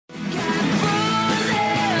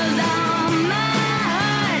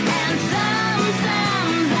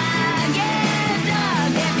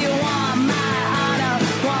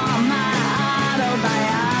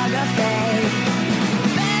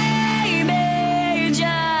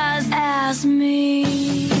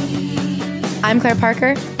I'm Claire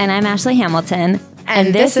Parker. And I'm Ashley Hamilton.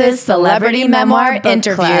 And this is Celebrity Memoir Book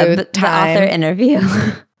Interview Club, the time. author interview.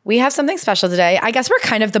 We have something special today. I guess we're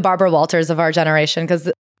kind of the Barbara Walters of our generation because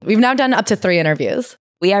we've now done up to 3 interviews.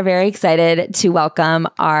 We are very excited to welcome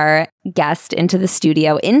our guest into the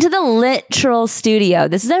studio, into the literal studio.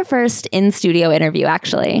 This is our first in-studio interview,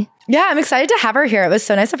 actually. Yeah, I'm excited to have her here. It was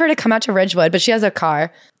so nice of her to come out to Ridgewood, but she has a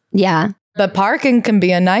car. Yeah. But parking can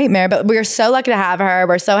be a nightmare, but we're so lucky to have her.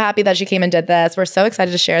 We're so happy that she came and did this. We're so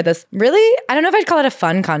excited to share this. Really, I don't know if I'd call it a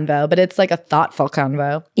fun convo, but it's like a thoughtful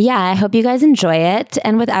convo. Yeah, I hope you guys enjoy it.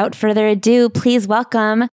 And without further ado, please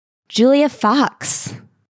welcome Julia Fox.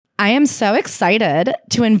 I am so excited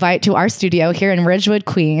to invite to our studio here in Ridgewood,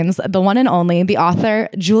 Queens, the one and only, the author,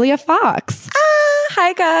 Julia Fox.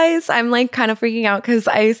 Hi guys. I'm like kind of freaking out because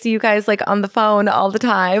I see you guys like on the phone all the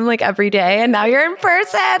time, like every day. And now you're in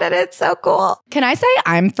person and it's so cool. Can I say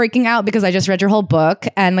I'm freaking out because I just read your whole book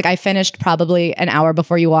and like I finished probably an hour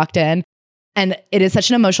before you walked in. And it is such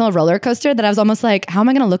an emotional roller coaster that I was almost like, how am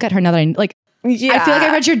I going to look at her now that I like, Yeah. I feel like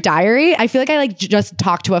I read your diary. I feel like I like just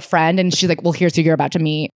talked to a friend and she's like, well, here's who you're about to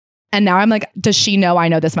meet. And now I'm like, does she know I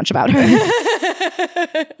know this much about her?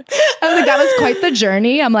 I was like, that was quite the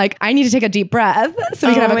journey. I'm like, I need to take a deep breath so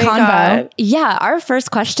we can have a convo. God. Yeah, our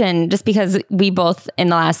first question, just because we both in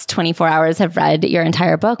the last 24 hours have read your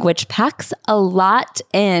entire book, which packs a lot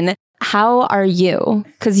in. How are you?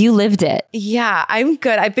 Because you lived it. Yeah, I'm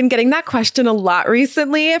good. I've been getting that question a lot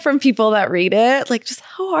recently from people that read it. Like, just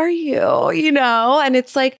how are you? You know? And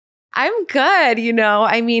it's like, I'm good. You know?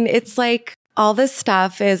 I mean, it's like, all this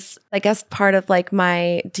stuff is, I guess, part of like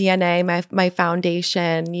my DNA, my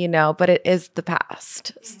foundation, you know, but it is the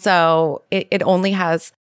past. So it only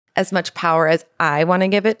has as much power as I want to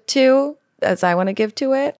give it to, as I want to give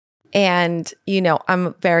to it. And, you know,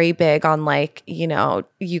 I'm very big on like, you know,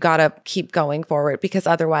 you got to keep going forward because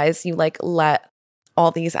otherwise you like let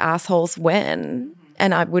all these assholes win.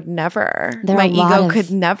 And I would never. There are My a lot ego of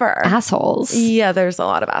could never. Assholes. Yeah, there's a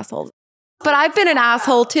lot of assholes. But I've been an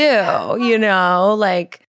asshole too, you know,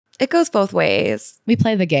 like it goes both ways. We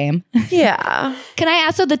play the game. Yeah. Can I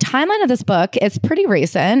ask, so the timeline of this book is pretty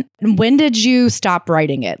recent. When did you stop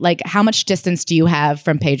writing it? Like how much distance do you have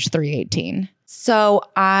from page 318? So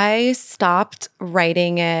I stopped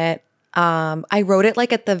writing it. I wrote it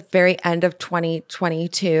like at the very end of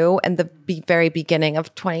 2022 and the very beginning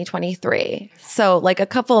of 2023. So like a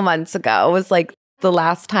couple of months ago was like the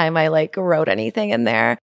last time I like wrote anything in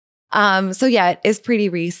there. So yeah, it is pretty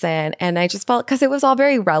recent. And I just felt because it was all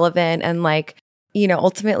very relevant and like, you know,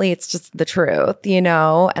 ultimately it's just the truth, you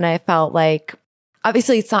know? And I felt like,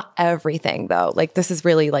 obviously it's not everything though. Like this is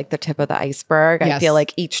really like the tip of the iceberg. Yes. I feel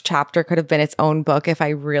like each chapter could have been its own book if I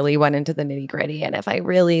really went into the nitty gritty and if I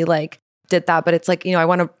really like did that. But it's like, you know, I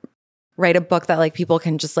want to write a book that like people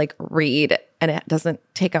can just like read and it doesn't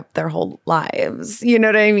take up their whole lives. You know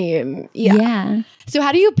what I mean? Yeah. So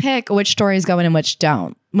how do you pick which stories go in and which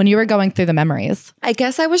don't? When you were going through the memories? I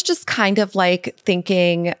guess I was just kind of like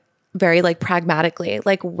thinking very like pragmatically,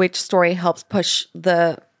 like which story helps push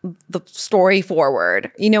the story forward.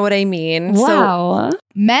 You know what I mean? Wow.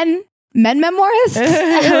 Men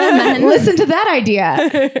memoirists? Listen to that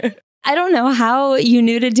idea. I don't know how you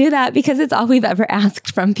knew to do that because it's all we've ever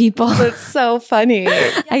asked from people. It's so funny.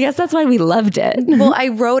 I guess that's why we loved it. Well, I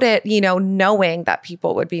wrote it, you know, knowing that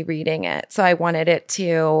people would be reading it. So I wanted it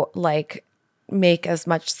to like make as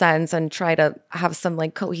much sense and try to have some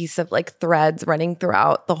like cohesive like threads running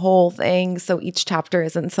throughout the whole thing. So each chapter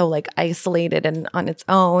isn't so like isolated and on its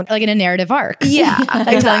own. Like in a narrative arc. Yeah.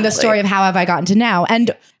 Like telling the story of how have I gotten to now.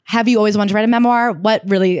 And have you always wanted to write a memoir? What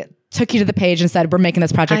really took you to the page and said, we're making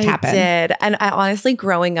this project happen? I did. And I honestly,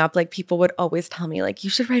 growing up, like people would always tell me like, you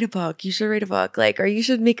should write a book, you should write a book, like, or you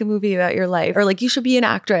should make a movie about your life, or like, you should be an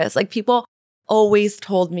actress. Like people always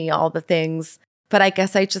told me all the things, but I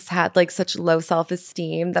guess I just had like such low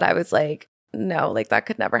self-esteem that I was like, no, like that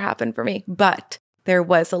could never happen for me. But there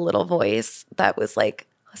was a little voice that was like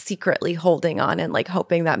secretly holding on and like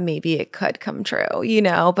hoping that maybe it could come true, you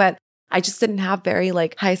know, but I just didn't have very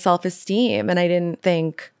like high self-esteem. And I didn't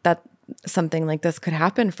think that something like this could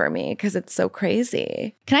happen for me because it's so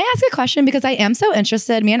crazy. Can I ask a question? Because I am so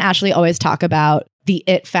interested. Me and Ashley always talk about the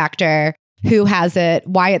it factor, who has it,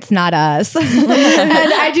 why it's not us. And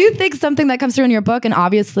I do think something that comes through in your book, and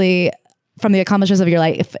obviously from the accomplishments of your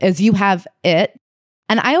life, is you have it.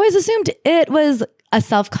 And I always assumed it was a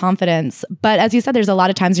self-confidence. But as you said, there's a lot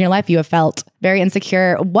of times in your life you have felt very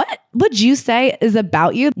insecure. What would you say is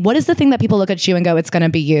about you? What is the thing that people look at you and go, it's going to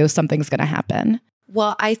be you, something's going to happen?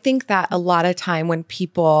 Well, I think that a lot of time when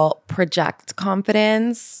people project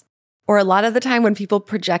confidence or a lot of the time when people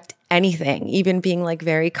project anything, even being like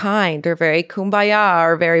very kind or very kumbaya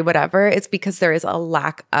or very whatever, it's because there is a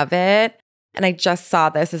lack of it. And I just saw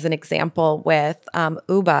this as an example with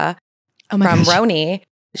Uba from Roni.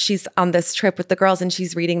 She's on this trip with the girls and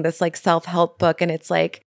she's reading this like self-help book, and it's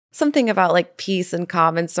like something about like peace and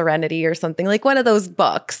calm and serenity or something, like one of those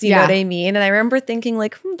books, you know what I mean? And I remember thinking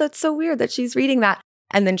like, that's so weird that she's reading that.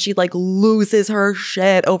 And then she like loses her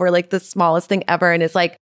shit over like the smallest thing ever. And it's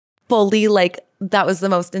like fully like, that was the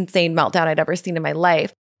most insane meltdown I'd ever seen in my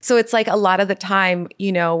life. So it's like a lot of the time,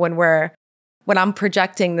 you know, when I'm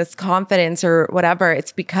projecting this confidence or whatever,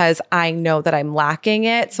 it's because I know that I'm lacking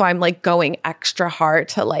it. So I'm like going extra hard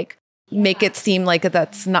to like make it seem like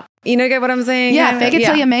that's not, you know, get what I'm saying? Yeah, fake it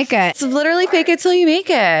till you make it. It's literally fake it till you make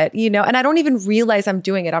it, you know? And I don't even realize I'm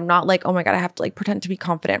doing it. I'm not like, oh my God, I have to like pretend to be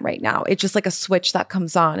confident right now. It's just like a switch that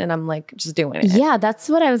comes on and I'm like just doing it. Yeah, that's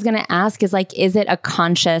what I was going to ask is like, is it a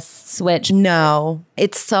conscious switch? No,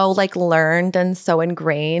 it's so like learned and so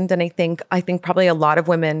ingrained. And I think probably a lot of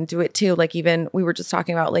women do it too. Like even we were just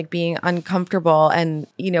talking about like being uncomfortable, and,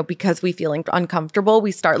 you know, because we feel uncomfortable,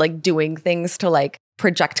 we start like doing things to like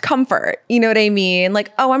project comfort. You know what I mean?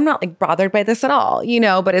 Like, oh, I'm not like bothered by this at all, you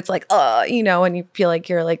know, but it's like, you know, and you feel like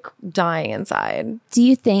you're like dying inside. Do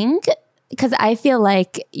you think, because I feel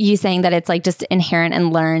like you saying that it's like just inherent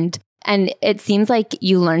and learned, and it seems like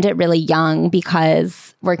you learned it really young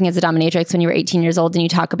because working as a dominatrix when you were 18 years old, and you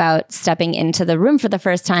talk about stepping into the room for the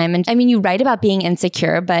first time. And I mean, you write about being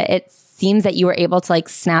insecure, but it seems that you were able to like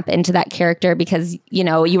snap into that character because, you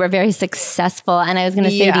know, you were very successful. And I was going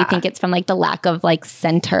to say, do you think it's from like the lack of like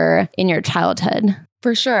center in your childhood?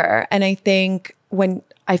 For sure. And I think when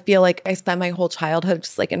I feel like I spent my whole childhood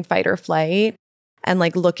just like in fight or flight and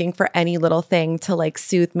like looking for any little thing to like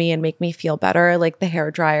soothe me and make me feel better. Like the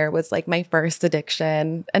hairdryer was like my first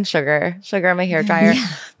addiction, and sugar in my hairdryer. Yeah.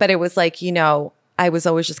 But it was like, you know, I was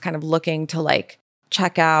always just kind of looking to like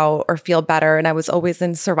check out or feel better. And I was always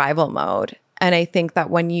in survival mode. And I think that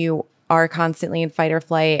when you are constantly in fight or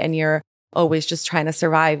flight and you're always just trying to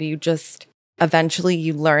survive, you just eventually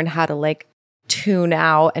you learn how to like tune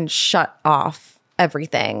out and shut off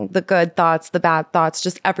everything, the good thoughts, the bad thoughts,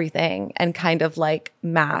 just everything, and kind of like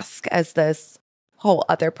mask as this whole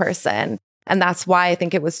other person. And that's why I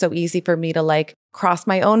think it was so easy for me to like cross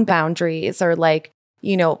my own boundaries or like,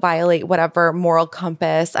 you know, violate whatever moral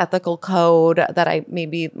compass, ethical code that I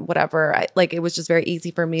maybe whatever. Like it was just very easy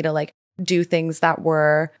for me to like do things that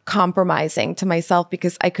were compromising to myself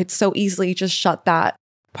because I could so easily just shut that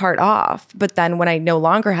part off. But then when I no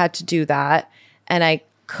longer had to do that and I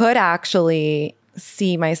could actually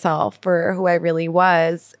see myself for who I really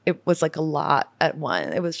was, it was like a lot at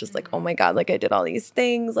once. It was just like, oh my God, like I did all these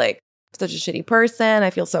things, like I'm such a shitty person. I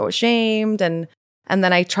feel so ashamed. And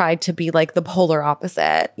then I tried to be like the polar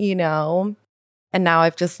opposite, you know? And now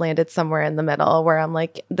I've just landed somewhere in the middle where I'm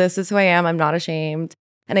like, this is who I am. I'm not ashamed.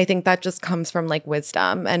 And I think that just comes from like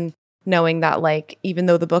wisdom and knowing that like, even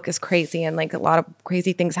though the book is crazy and like a lot of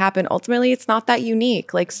crazy things happen, ultimately it's not that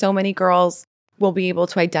unique. Like so many girls will be able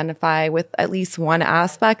to identify with at least one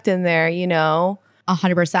aspect in there, you know?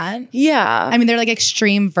 100%. Yeah. I mean, they're like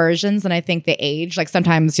extreme versions. And I think the age, like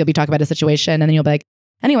sometimes you'll be talking about a situation and then you'll be like,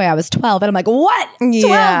 anyway, I was 12. And I'm like, what? 12?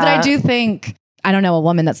 But I do think, I don't know a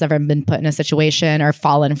woman that's never been put in a situation or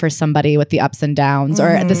fallen for somebody with the ups and downs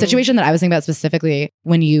or the situation that I was thinking about specifically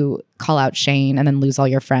when you call out Shane and then lose all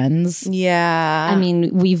your friends. Yeah. I mean,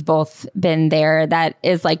 we've both been there. That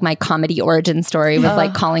is like my comedy origin story was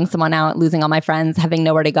like calling someone out, losing all my friends, having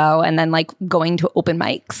nowhere to go, and then like going to open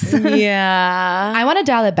mics. Yeah. I want to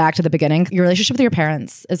dial it back to the beginning. Your relationship with your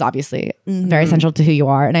parents is obviously very essential to who you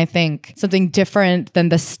are. And I think something different than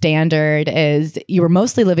the standard is you were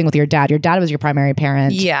mostly living with your dad. Your dad was your primary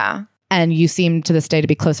parent. Yeah. And you seem to this day to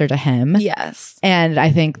be closer to him. Yes. And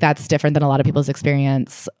I think that's different than a lot of people's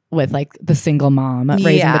experience with like the single mom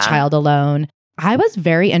raising the child alone. I was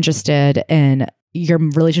very interested in your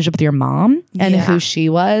relationship with your mom and who she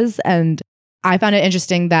was. And I found it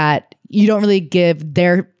interesting that you don't really give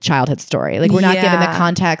their childhood story. Like we're not given the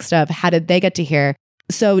context of how did they get to here.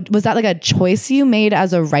 So was that like a choice you made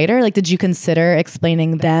as a writer? Like did you consider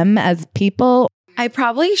explaining them as people? I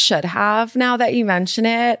probably should have now that you mention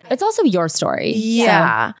it. It's also your story.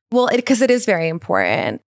 Yeah. So. Well, because it is very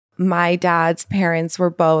important. My dad's parents were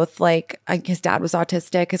both like, his dad was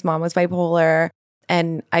autistic, his mom was bipolar,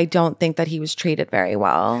 and I don't think that he was treated very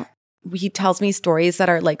well. He tells me stories that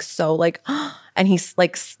are like so like, and he's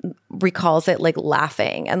like recalls it like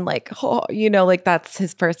laughing and like, oh, you know, like that's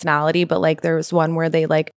his personality. But like there was one where they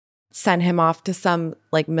like sent him off to some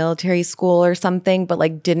like military school or something, but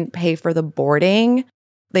like didn't pay for the boarding.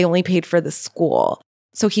 They only paid for the school.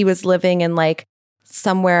 So he was living in like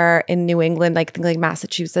somewhere in New England, like I think like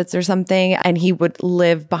Massachusetts or something. And he would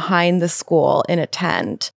live behind the school in a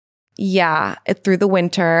tent. Yeah, through the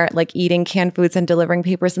winter, like eating canned foods and delivering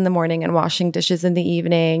papers in the morning and washing dishes in the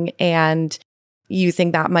evening and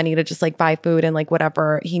using that money to just like buy food and like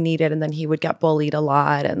whatever he needed. And then he would get bullied a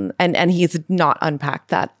lot. And he's not unpacked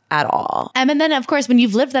that at all. And then, of course, when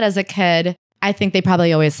you've lived that as a kid, I think they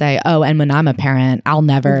probably always say, oh, and when I'm a parent, I'll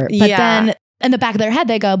never. But then in the back of their head,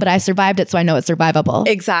 they go, but I survived it, so I know it's survivable.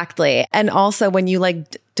 Exactly. And also when you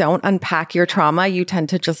like don't unpack your trauma, you tend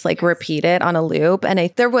to just like repeat it on a loop. And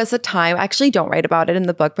there was a time, I actually don't write about it in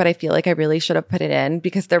the book, but I feel like I really should have put it in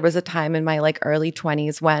because there was a time in my like early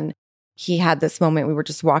 20s when he had this moment. We were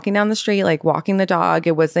just walking down the street, like walking the dog.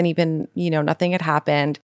 It wasn't even, nothing had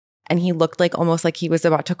happened. And he looked like almost like he was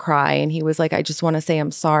about to cry. And he was like, I just want to say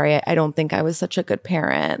I'm sorry. I don't think I was such a good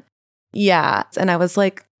parent. Yeah. And I was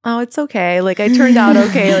like, oh, it's okay. Like I turned out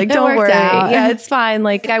okay. Like don't worry. Yeah, it's fine.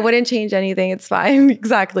 Like I wouldn't change anything. It's fine.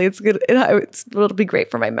 Exactly. It's good. It'll be great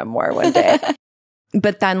for my memoir one day.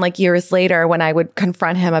 But then like years later, when I would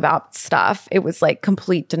confront him about stuff, it was like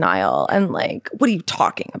complete denial and like, what are you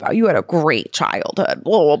talking about? You had a great childhood,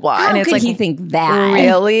 blah, blah, blah. How and it's could like, he think that?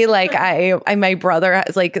 Really? Like my brother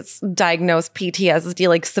has like diagnosed PTSD,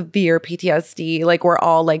 like severe PTSD. Like we're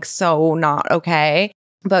all like so not okay.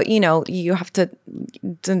 But, you have to,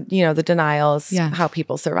 the denial is how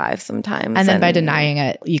people survive sometimes. And then by denying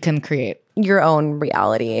it, you can create your own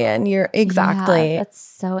reality and exactly. Yeah, that's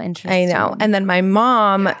so interesting. I know. And then my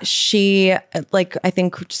mom, she like, I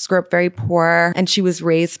think just grew up very poor and she was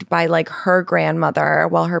raised by like her grandmother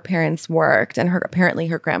while her parents worked. And apparently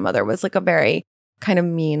her grandmother was like a very kind of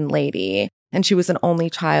mean lady. And she was an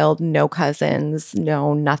only child, no cousins,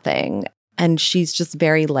 no nothing. And she's just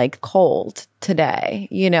very like cold today,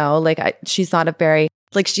 like she's not a very,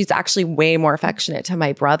 like she's actually way more affectionate to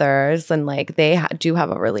my brothers and like they do have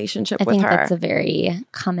a relationship with her. I think that's a very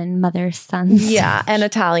common mother-son. Yeah, an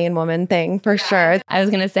Italian woman thing for sure. I was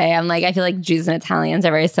going to say, I'm like, I feel like Jews and Italians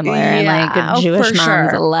are very similar and like Jewish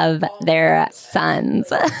moms love their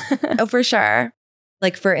sons. Oh, for sure.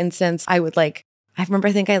 Like for instance, I remember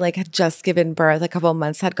I think I like had just given birth. A couple of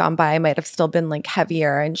months had gone by. I might have still been like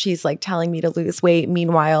heavier. And she's like telling me to lose weight.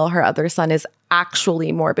 Meanwhile, her other son is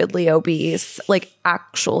actually morbidly obese, like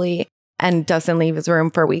actually, and doesn't leave his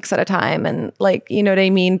room for weeks at a time. And like, you know what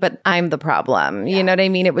I mean? But I'm the problem. You know what I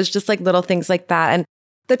mean? It was just like little things like that. And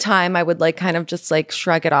the time I would like kind of just like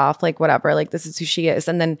shrug it off, like whatever, like this is who she is.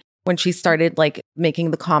 And then when she started like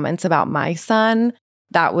making the comments about my son,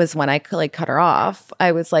 that was when I like cut her off.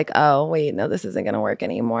 I was like, oh, wait, no, this isn't going to work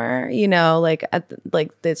anymore. Like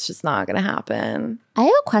it's just not going to happen. I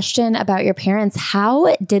have a question about your parents.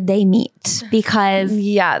 How did they meet? Because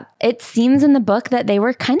it seems in the book that they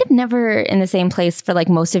were kind of never in the same place for like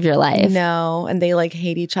most of your life. No, and they like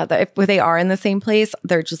hate each other. If they are in the same place,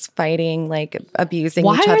 they're just fighting, like abusing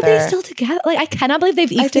each other. Why are they still together? Like I cannot believe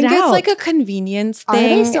they've eked it out. I think it's like a convenience thing.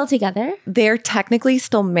 Are they still together? They're technically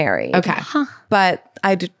still married. Okay. Huh. But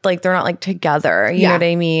they're not like together. You know what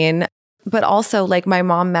I mean? But also like my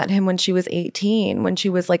mom met him when she was 18, when she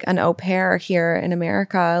was like an au pair here in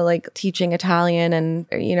America, like teaching Italian and,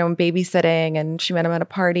 babysitting. And she met him at a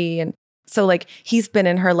party. And so like he's been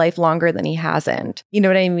in her life longer than he hasn't. You know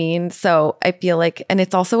what I mean? So I feel like, and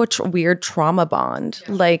it's also a weird trauma bond,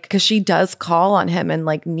 like, because she does call on him and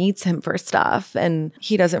like needs him for stuff. And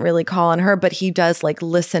he doesn't really call on her, but he does like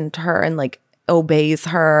listen to her and like obeys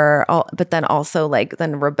her, but then also like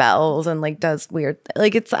then rebels and like does weird,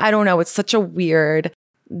 like I don't know, it's such a weird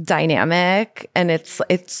dynamic and it's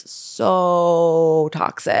so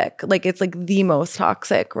toxic. Like it's like the most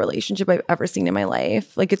toxic relationship I've ever seen in my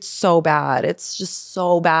life. Like it's so bad. It's just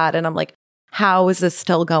so bad. And I'm like, how is this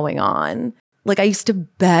still going on? Like I used to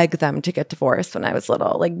beg them to get divorced when I was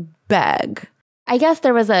little, like beg. I guess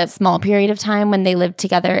there was a small period of time when they lived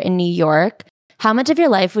together in New York. How much of your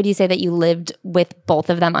life would you say that you lived with both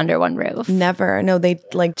of them under one roof? Never. No,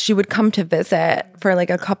 she would come to visit for like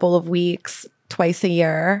a couple of weeks, twice a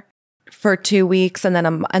year for 2 weeks. And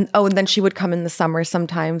then, and then she would come in the summer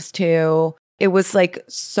sometimes too. It was like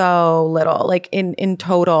so little, like in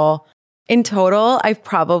total, I've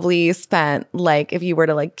probably spent like, if you were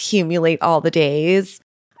to like accumulate all the days,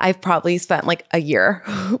 I've probably spent like a year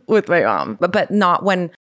with my mom, but not when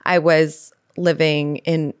I was living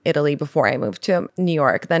in Italy before I moved to New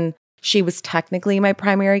York. Then she was technically my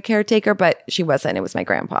primary caretaker, but she wasn't. It was my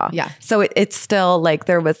grandpa. Yeah. So it's still like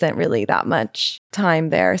there wasn't really that much time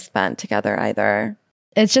there spent together either.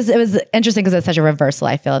 It was interesting because it's such a reversal,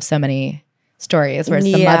 I feel, of so many stories where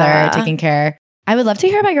it's the mother taking care. I would love to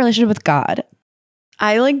hear about your relationship with God.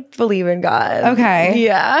 I like believe in God. Okay.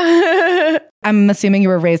 Yeah. I'm assuming you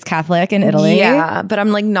were raised Catholic in Italy. Yeah, but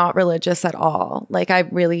I'm like not religious at all. Like I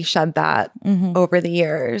really shed that over the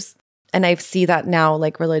years. And I see that now,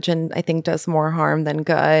 like religion, I think does more harm than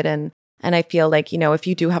good. And I feel like, you know, if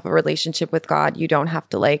you do have a relationship with God, you don't have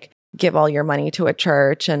to like give all your money to a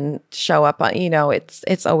church and show up on, you know,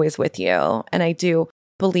 it's always with you. And I do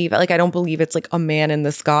believe, like, I don't believe it's like a man in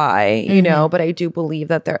the sky, you know, but I do believe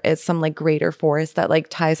that there is some like greater force that like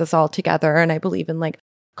ties us all together. And I believe in like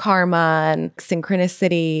karma and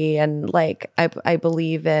synchronicity. And like, I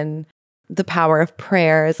believe in the power of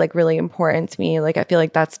prayer is like really important to me. Like, I feel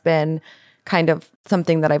like that's been kind of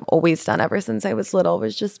something that I've always done ever since I was little,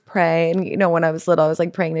 was just pray. And, you know, when I was little, I was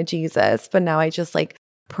like praying to Jesus, but now I just like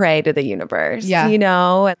pray to the universe, you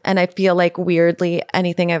know? And I feel like weirdly,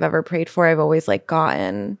 anything I've ever prayed for, I've always like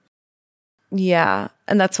gotten. Yeah.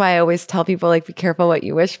 And that's why I always tell people like, be careful what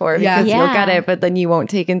you wish for because you'll get it, but then you won't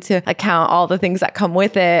take into account all the things that come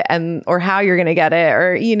with it and, or how you're going to get it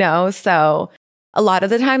or, you know, so a lot of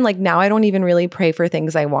the time, like now I don't even really pray for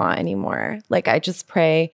things I want anymore. Like I just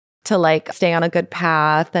pray to like stay on a good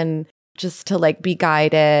path and just to like be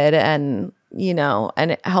guided and, you know,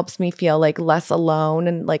 and it helps me feel like less alone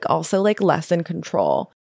and like also like less in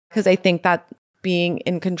control. Because I think that being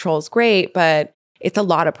in control is great, but it's a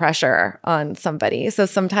lot of pressure on somebody. So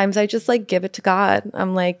sometimes I just like give it to God.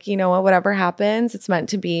 I'm like, you know what, whatever happens, it's meant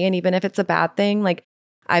to be. And even if it's a bad thing, like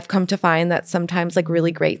I've come to find that sometimes like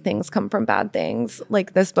really great things come from bad things,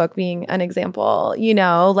 like this book being an example, you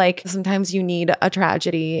know, like sometimes you need a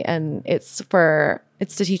tragedy and it's to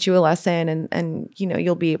teach you a lesson and, you know,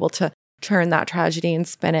 you'll be able to turn that tragedy and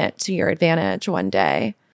spin it to your advantage one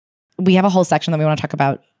day. We have a whole section that we want to talk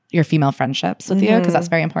about your female friendships with you because that's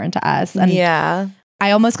very important to us. And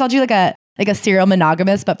I almost called you like a serial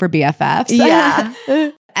monogamist, but for BFFs.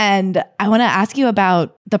 Yeah. And I want to ask you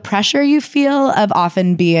about the pressure you feel of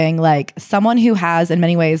often being like someone who has in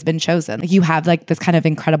many ways been chosen. Like you have like this kind of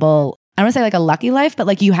incredible, I don't want to say like a lucky life, but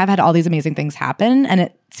like you have had all these amazing things happen. And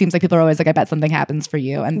it seems like people are always like, I bet something happens for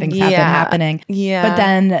you and things have been happening. Yeah. But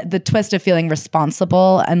then the twist of feeling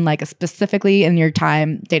responsible and like specifically in your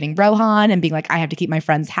time dating Rohan and being like, I have to keep my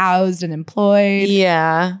friends housed and employed.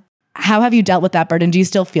 Yeah. How have you dealt with that burden? Do you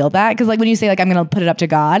still feel that? Because like when you say like, I'm going to put it up to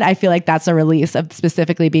God, I feel like that's a release of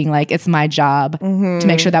specifically being like, it's my job to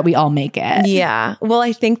make sure that we all make it. Yeah. Well,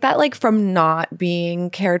 I think that like from not being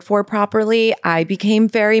cared for properly, I became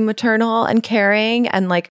very maternal and caring and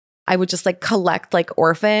like I would just like collect like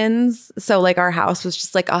orphans. So like our house was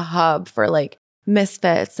just like a hub for like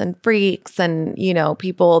misfits and freaks and, you know,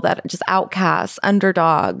 people that just outcasts,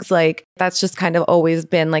 underdogs. Like that's just kind of always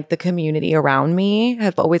been like the community around me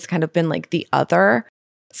have always kind of been like the other.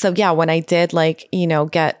 So yeah, when I did like, you know,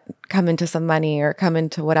 come into some money or come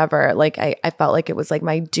into whatever, like I felt like it was like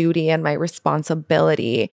my duty and my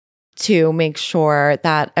responsibility to make sure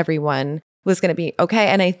that everyone was going to be okay.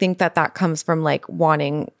 And I think that comes from like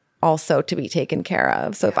wanting also to be taken care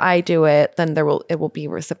of. So if I do it, then it will be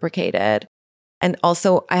reciprocated. And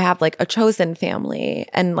also I have like a chosen family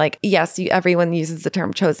and like, yes, everyone uses the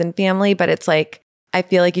term chosen family, but it's like, I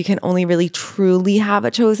feel like you can only really truly have a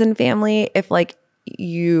chosen family if like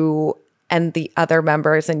you and the other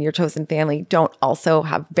members in your chosen family don't also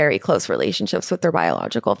have very close relationships with their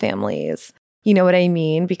biological families. You know what I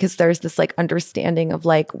mean? Because there's this like understanding of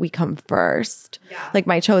like, we come first. Yeah. Like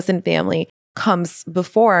my chosen family comes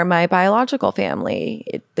before my biological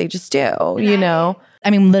family. They just do, you know? I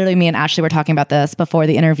mean, literally me and Ashley were talking about this before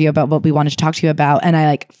the interview about what we wanted to talk to you about. And I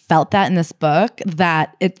like felt that in this book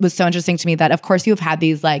that it was so interesting to me that of course you've had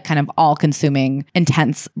these like kind of all consuming,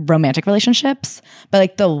 intense romantic relationships, but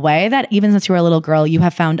like the way that even since you were a little girl, you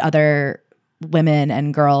have found other women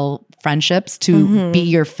and girl friendships to be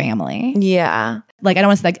your family. Yeah. Like, I don't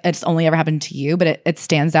want to say like it's only ever happened to you, but it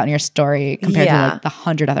stands out in your story compared to like the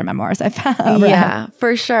 100 other memoirs I've found. Yeah,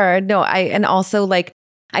 for sure. No, and also like,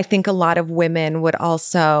 I think a lot of women would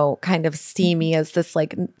also kind of see me as this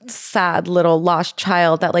like sad little lost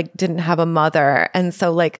child that like didn't have a mother. And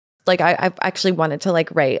so like I actually wanted to like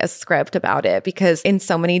write a script about it because in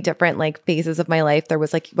so many different like phases of my life, there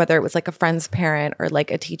was like, whether it was like a friend's parent or like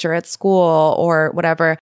a teacher at school or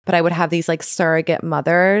whatever, but I would have these like surrogate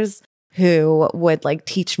mothers who would like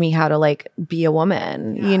teach me how to like be a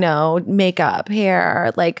woman, you know, makeup,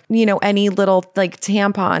 hair, like, you know, any little like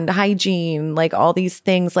tampon, hygiene, like all these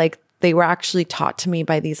things, like they were actually taught to me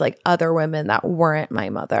by these like other women that weren't my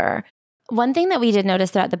mother. One thing that we did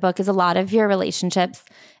notice throughout the book is a lot of your relationships,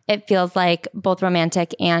 it feels like both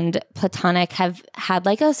romantic and platonic have had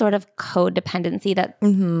like a sort of codependency that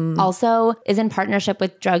also is in partnership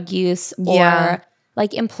with drug use or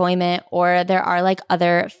like employment, or there are like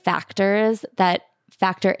other factors that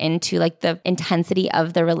factor into like the intensity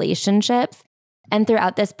of the relationships. And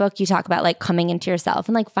throughout this book, you talk about like coming into yourself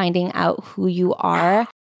and like finding out who you are.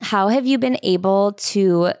 How have you been able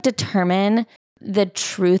to determine the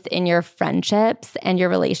truth in your friendships and your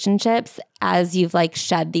relationships as you've like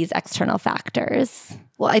shed these external factors?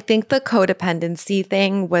 Well, I think the codependency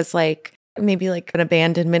thing was like maybe like an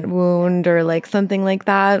abandonment wound or like something like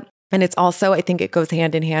that. And it's also, I think it goes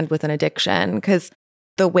hand in hand with an addiction, because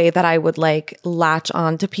the way that I would like latch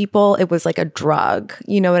on to people, it was like a drug,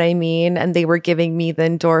 you know what I mean? And they were giving me the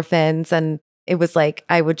endorphins, and it was like,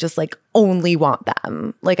 I would just like only want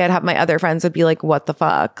them. Like I'd have my other friends would be like, what the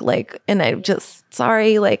fuck? Like, and I just,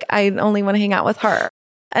 sorry, like I only want to hang out with her.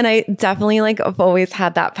 And I definitely like, I've always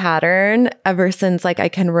had that pattern ever since like I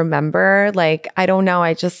can remember. Like, I don't know.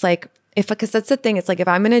 I just like, because that's the thing. It's like, if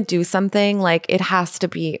I'm going to do something, like it has to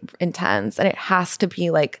be intense and it has to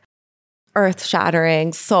be like earth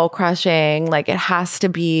shattering, soul crushing. Like it has to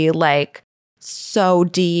be like so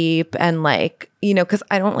deep and like, you know, because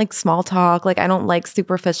I don't like small talk. Like I don't like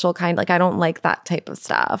superficial like I don't like that type of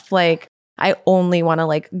stuff. Like I only want to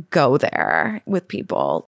like go there with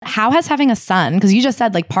people. How has having a son, because you just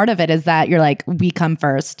said like part of it is that you're like, we come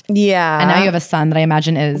first. Yeah. And now you have a son that I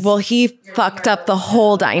imagine is. Well, he fucked up the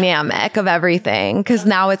whole dynamic of everything, because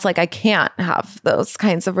now it's like I can't have those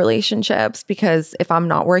kinds of relationships because if I'm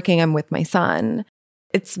not working, I'm with my son.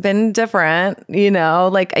 It's been different, you know,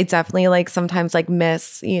 like I definitely like sometimes like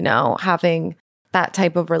miss, you know, having that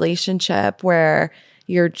type of relationship where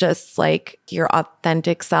you're just like your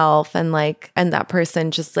authentic self and like, and that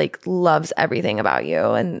person just like loves everything about you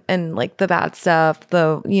and like the bad stuff,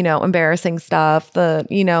 the, you know, embarrassing stuff, the,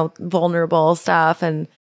 you know, vulnerable stuff. And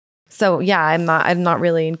so, yeah, I'm not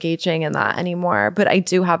really engaging in that anymore, but I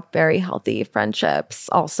do have very healthy friendships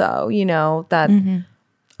also, you know, that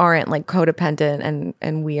aren't like codependent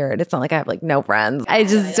and weird. It's not like I have like no friends. I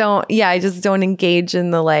just don't engage in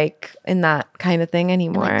the like in that kind of thing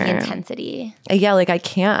anymore. And, like, the intensity. Yeah, like I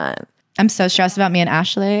can't. I'm so stressed about me and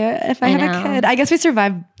Ashley if I have a kid. I guess we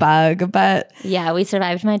survived bug, but yeah, we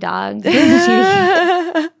survived my dog.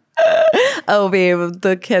 Oh, babe,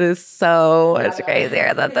 the kid is so much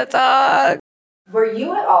crazier than the dog. Were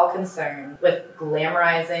you at all concerned with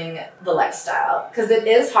glamorizing the lifestyle? Because it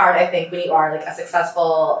is hard, I think, when you are like a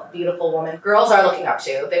successful, beautiful woman. Girls are looking up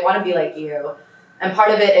to you. They want to be like you. And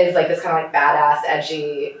part of it is like this kind of like badass,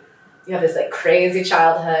 edgy, you have this like crazy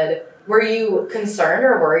childhood. Were you concerned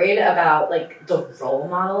or worried about like the role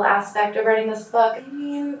model aspect of writing this book? I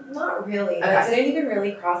mean, not really. Okay. It didn't even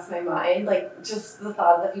really cross my mind. Like, just the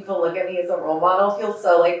thought that people look at me as a role model feels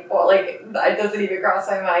so like it doesn't even cross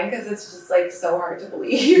my mind because it's just like so hard to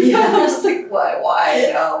believe. Yeah. I'm just like, what? Why?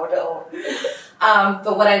 No, don't.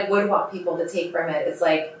 But what I would want people to take from it is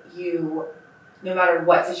like you, no matter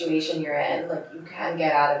what situation you're in, like you can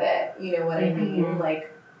get out of it. You know what I mean? Like,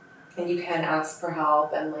 and you can ask for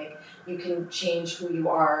help and like you can change who you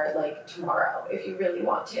are like tomorrow if you really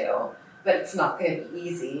want to, but it's not going to be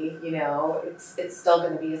easy, you know. It's still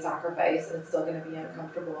going to be a sacrifice and it's still going to be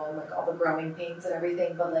uncomfortable and like all the growing pains and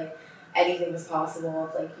everything, but like anything is possible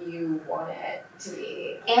if like you want it to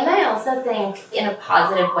be. And I also think in a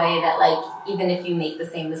positive way that like even if you make the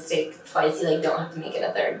same mistake twice, you like don't have to make it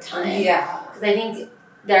a third time. Yeah. Because I think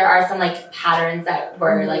there are some like patterns that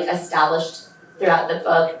were like established throughout the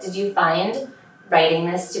book. Did you find writing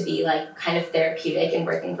this to be like kind of therapeutic and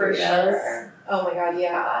working through those? Sure. Oh my God,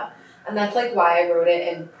 yeah. And that's like why I wrote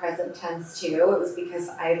it in present tense too. It was because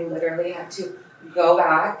I literally had to go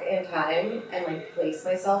back in time and like place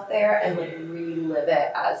myself there and like relive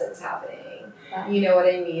it as it's happening. Yeah. You know what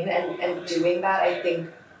I mean? And doing that, I think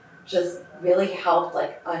just really helped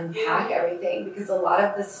like unpack everything, because a lot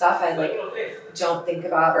of the stuff I like don't think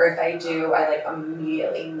about, or if I do, I like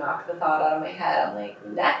immediately knock the thought out of my head. I'm like,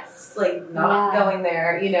 next, like not going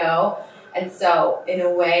there, you know? And so in a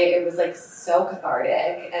way it was like so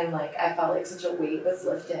cathartic and like I felt like such a weight was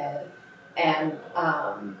lifted. And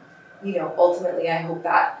you know, ultimately I hope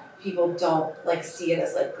that people don't like see it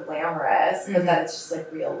as like glamorous, but that it's just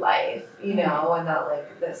like real life, you know, and that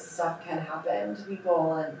like this stuff can happen to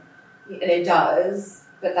people and it does,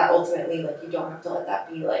 but that ultimately like you don't have to let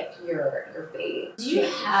that be like your fate. Do you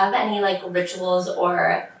have any like rituals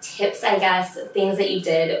or tips, I guess, things that you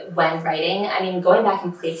did when writing? I mean, going back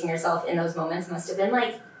and placing yourself in those moments must have been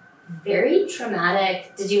like very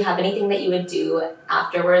traumatic. Did you have anything that you would do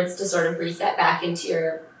afterwards to sort of reset back into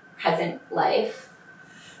your present life?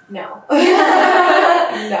 No.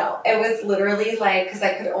 No. It was literally like, because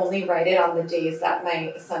I could only write it on the days that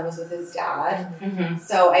my son was with his dad.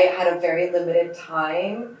 So I had a very limited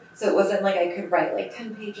time. So it wasn't like I could write like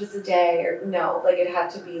 10 pages a day or no, like it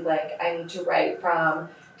had to be like I need to write from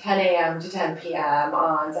 10 a.m. to 10 p.m.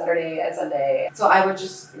 on Saturday and Sunday. So I would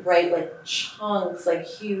just write like chunks, like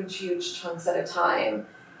huge chunks at a time.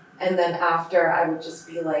 And then after, I would just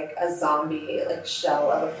be like a zombie, like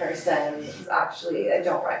shell of a person. Actually, I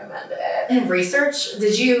don't recommend it. In research,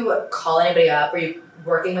 did you call anybody up? Were you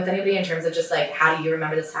working with anybody in terms of just like, how do you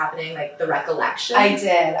remember this happening? Like the recollection? I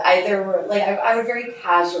did. I would very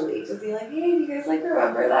casually just be like, hey, do you guys like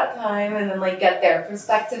remember that time? And then like get their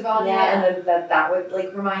perspective on it. And then that would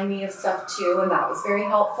like remind me of stuff too. And that was very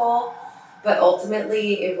helpful. But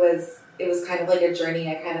ultimately it was kind of like a journey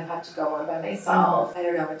I kind of had to go on by myself. I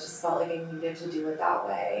don't know, it just felt like I needed to do it that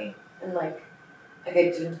way. And like I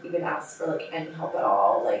didn't even ask for like any help at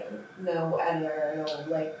all. Like no editor,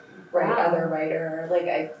 no like other writer.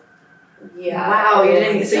 Wow, you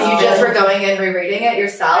didn't. So you just were going and rereading it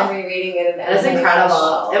yourself? I'm rereading it. That is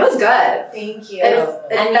incredible. It was good. Thank you. It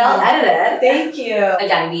felt edited. Thank you.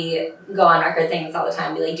 Again, we go on record saying this all the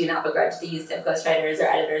time. We like do not begrudge the use of ghostwriters or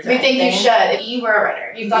editors. We think you should. If you were a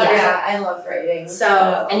writer, you thought I love writing.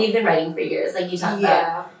 So and you've been writing for years. Like you talked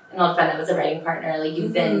about an old friend that was a writing partner. Like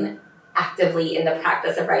you've been actively in the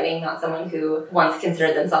practice of writing, not someone who once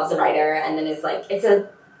considered themselves a writer and then is like, it's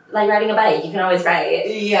like riding a bike. You can always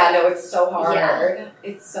write. Yeah, no, it's so hard. Yeah.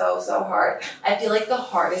 It's so hard. I feel like the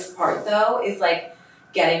hardest part though is like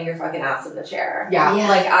getting your fucking ass in the chair. Yeah.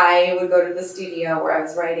 Like I would go to the studio where I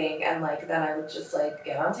was writing and like then I would just like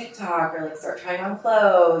get on TikTok or like start trying on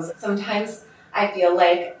clothes. Sometimes I feel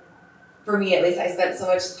like, for me at least, I spent so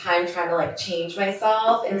much time trying to like change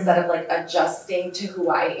myself instead of like adjusting to who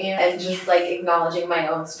I am and just like acknowledging my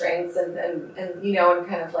own strengths and you know, and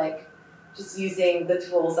kind of like just using the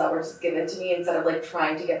tools that were just given to me instead of like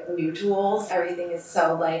trying to get new tools. Everything is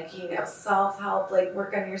so like, you know, self-help, like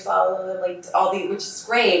work on yourself, like all the, which is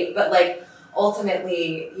great, but like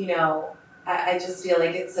ultimately, you know, I just feel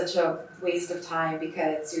like it's such a waste of time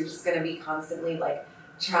because you're just going to be constantly like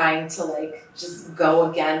trying to like just go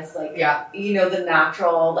against like, you know, the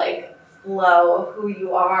natural like flow of who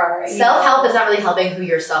you are. Self-help is not really helping who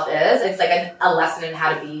yourself is. It's like a lesson in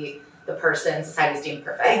how to be the person society's deemed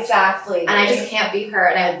perfect. Exactly. And I just can't be her,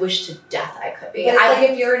 and I wish to death I could be. But it's like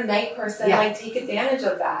if you're a night person, like take advantage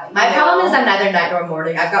of that. My problem is I'm neither night nor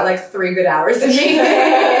morning. I've got like 3 good hours in me.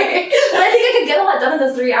 But I think I could get a lot done in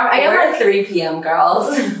those 3 hours. I am like 3 p.m.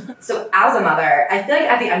 girls. So as a mother, I feel like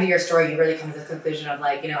at the end of your story, you really come to the conclusion of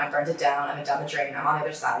like, you know, I burned it down, I went down the drain, I'm on the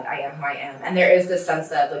other side, I am who I am. And there is this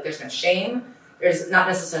sense of like, there's no shame, there's not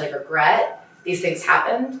necessarily regret. These things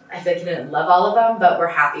happened. I feel like you didn't love all of them, but we're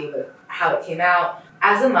happy with how it came out.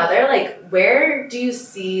 As a mother, like, where do you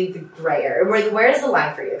see the gray area? Where is the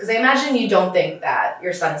line for you? Because I imagine you don't think that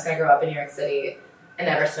your son is going to grow up in New York City and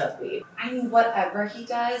never smoke weed. I mean, whatever he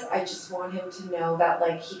does, I just want him to know that,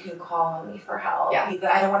 like, he can call on me for help. Yeah.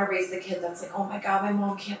 I don't want to raise the kid that's like, oh my God, my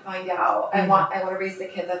mom can't find out. I want to raise the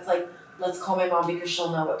kid that's like, let's call my mom because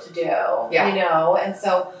she'll know what to do. Yeah. You know? And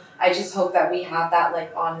so I just hope that we have that,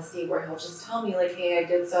 like, honesty where he'll just tell me, like, hey, I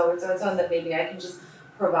did so and so and so, and then maybe I can just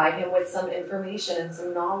provide him with some information and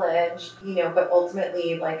some knowledge, you know, but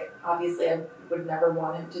ultimately, like, obviously I would never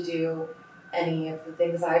want him to do any of the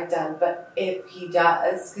things I've done, but if he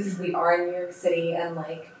does, because we are in New York City and,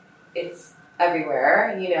 like, it's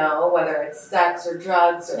everywhere, you know, whether it's sex or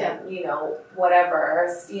drugs or, you know, whatever,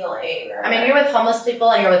 stealing or... I mean, you're with homeless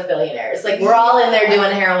people and you're with billionaires. Like, we're all in there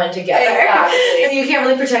doing heroin together. Exactly. And you can't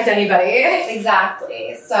really protect anybody.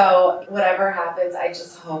 Exactly. So whatever happens, I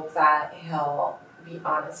just hope that he'll be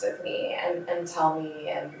honest with me and tell me,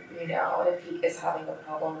 and, you know, if he is having a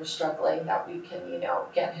problem or struggling, that we can, you know,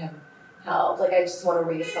 get him help. Like, I just want to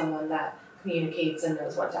raise someone that communicates and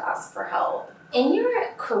knows when to ask for help. In your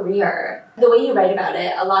career, the way you write about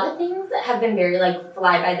it, a lot of things have been very, like,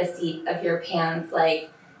 fly by the seat of your pants. Like,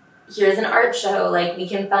 here's an art show, like, we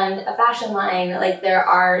can fund a fashion line. Like, there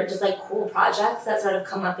are just, like, cool projects that sort of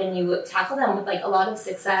come up and you tackle them with, like, a lot of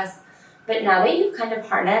success. But now that you've kind of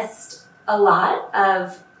harnessed a lot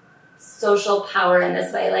of social power in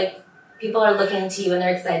this way, like, people are looking to you and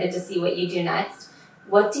they're excited to see what you do next.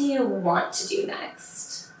 What do you want to do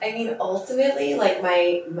next? I mean, ultimately, like,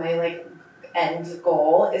 my like, end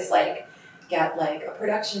goal is, like, get, like, a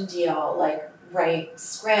production deal, like, write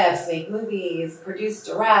scripts, make movies, produce,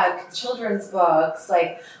 direct, children's books.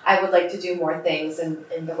 Like, I would like to do more things in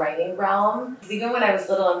the writing realm. Because even when I was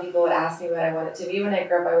little and people would ask me what I wanted to be when I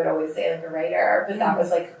grew up, I would always say, like, a writer. But that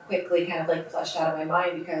was, like, quickly kind of, like, flushed out of my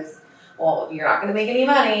mind because, well, you're not going to make any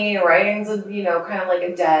money. Writing's, you know, kind of like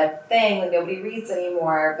a dead thing. Like, nobody reads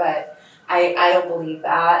anymore. But I don't believe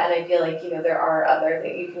that, and I feel like, you know, there are other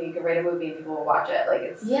things. You can write a movie and people will watch it. Like,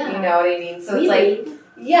 it's, you know what I mean? So it's like,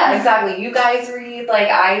 yeah, exactly. You guys read, like,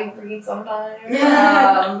 I read sometimes.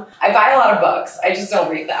 I buy a lot of books. I just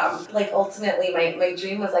don't read them. Like, ultimately, my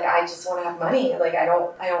dream was, like, I just want to have money. Like, I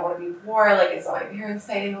don't want to be poor. Like, I saw my parents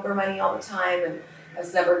fighting over money all the time, and I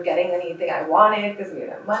was never getting anything I wanted because we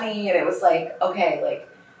didn't have money. And it was like, okay, like,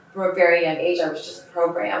 from a very young age, I was just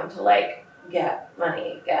programmed to, like, get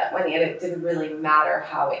money, and it didn't really matter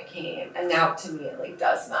how it came. And now, to me, it, like,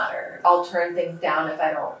 does matter. I'll turn things down if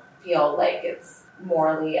I don't feel like it's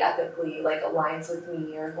morally, ethically, like, aligns with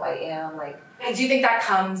me or who I am. Like, do you think that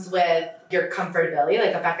comes with your comfortability,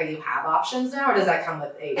 like the fact that you have options now, or does that come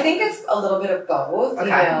with age? I think it's a little bit of both, okay.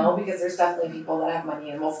 You know, because there's definitely people that have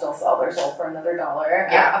money and will still sell their soul for another dollar.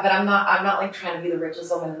 Yeah. But I'm not like trying to be the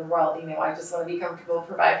richest woman in the world, you know. I just want to be comfortable,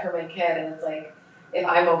 provide for my kid, and it's like, if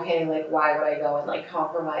I'm okay, like, why would I go and, like,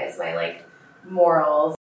 compromise my, like,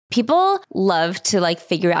 morals? People love to, like,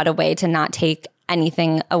 figure out a way to not take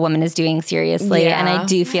anything a woman is doing seriously. Yeah. And I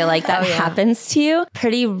do feel like that happens to you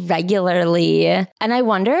pretty regularly. And I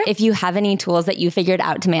wonder if you have any tools that you figured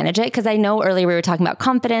out to manage it. Because I know earlier we were talking about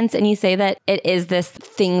confidence, and you say that it is this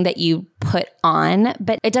thing that you put on,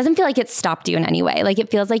 but it doesn't feel like it stopped you in any way. Like, it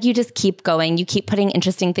feels like you just keep going. You keep putting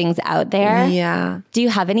interesting things out there. Yeah. Do you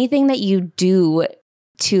have anything that you do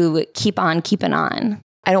to keep on keeping on?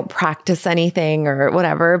 I don't practice anything or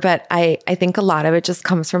whatever, but I think a lot of it just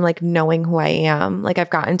comes from, like, knowing who I am. Like,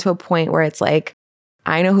 I've gotten to a point where it's like,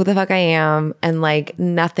 I know who the fuck I am, and, like,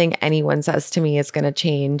 nothing anyone says to me is going to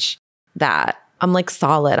change that. I'm, like,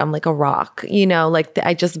 solid. I'm like a rock, you know, like,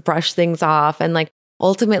 I just brush things off. And, like,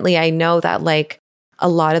 ultimately I know that, like, a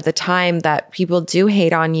lot of the time that people do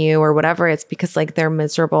hate on you or whatever, it's because, like, they're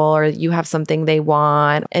miserable or you have something they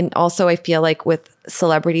want. And also, I feel like with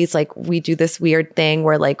celebrities, like, we do this weird thing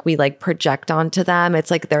where, like, we, like, project onto them. It's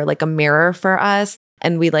like they're like a mirror for us,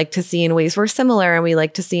 and we like to see in ways we're similar, and we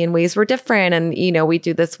like to see in ways we're different. And, you know, we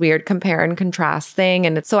do this weird compare and contrast thing.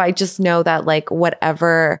 And so I just know that, like,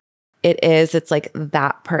 whatever it is, it's like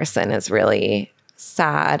that person is really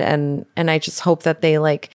sad. And I just hope that they,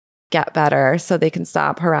 like, get better so they can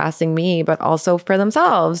stop harassing me, but also for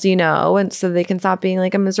themselves, you know, and so they can stop being,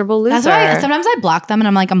 like, a miserable loser. That's why sometimes I block them, and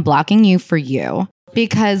I'm like, I'm blocking you for you.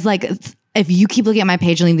 Because, like, if you keep looking at my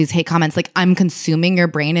page and leaving these hate comments, like, I'm consuming your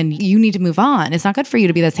brain, and you need to move on. It's not good for you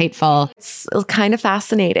to be this hateful. It's kind of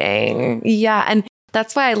fascinating. Yeah. And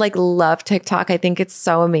that's why I, like, love TikTok. I think it's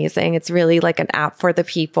so amazing. It's really, like, an app for the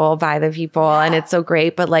people, by the people. Yeah. And it's so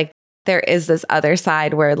great. But, like, there is this other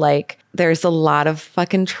side where, like, there's a lot of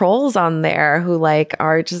fucking trolls on there who, like,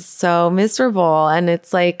 are just so miserable. And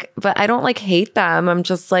it's like, but I don't, like, hate them. I'm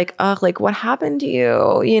just like, oh, like, what happened to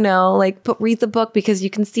you? You know, like, read the book, because you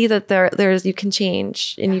can see that there's you can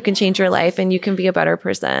change, and you can change your life, and you can be a better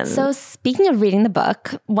person. So, speaking of reading the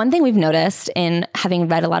book, one thing we've noticed in having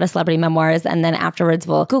read a lot of celebrity memoirs, and then afterwards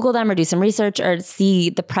we'll Google them or do some research or see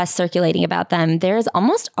the press circulating about them, there is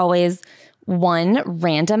almost always one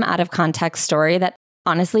random out of context story that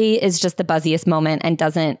honestly is just the buzziest moment and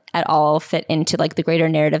doesn't at all fit into, like, the greater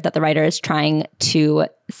narrative that the writer is trying to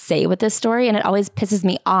say with this story. And it always pisses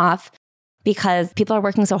me off because people are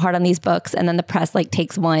working so hard on these books, and then the press, like,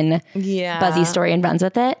 takes one buzzy story and runs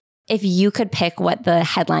with it. If you could pick what the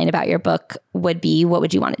headline about your book would be, what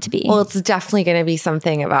would you want it to be? Well, it's definitely going to be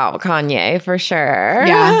something about Kanye, for sure.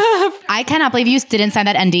 Yeah. I cannot believe you didn't sign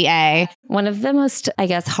that NDA. One of the most, I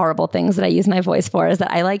guess, horrible things that I use my voice for is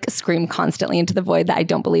that I, like, scream constantly into the void that I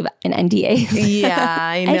don't believe in NDAs. Yeah,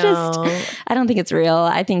 I know. I don't think it's real.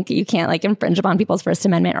 I think you can't, like, infringe upon people's First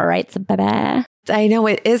Amendment rights. Bye-bye. I know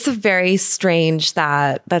it is very strange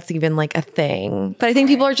that that's even, like, a thing. But I think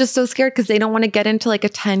people are just so scared because they don't want to get into, like, a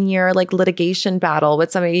 10-year, like, litigation battle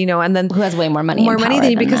with somebody, you know, and then who has way more money,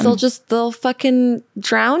 than you, because they'll fucking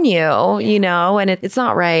drown you, you know, and it's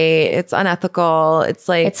not right. It's unethical. It's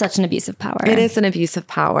like, it's such an abuse of power. It is an abuse of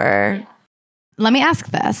power. Let me ask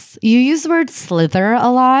this. You use the word slither a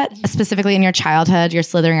lot, specifically in your childhood. You're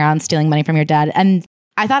slithering around, stealing money from your dad. And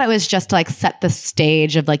I thought it was just to, like, set the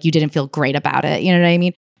stage of, like, you didn't feel great about it. You know what I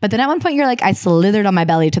mean? But then at one point you're like, I slithered on my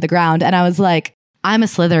belly to the ground. And I was like, I'm a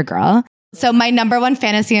slither girl. So my number one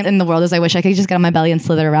fantasy in the world is I wish I could just get on my belly and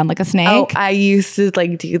slither around like a snake. Oh, I used to,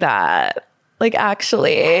 like, do that. Like,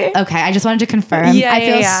 actually. Okay, I just wanted to confirm. Yeah, I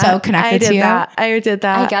feel so connected to you. I did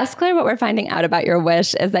that. I guess, Claire, what we're finding out about your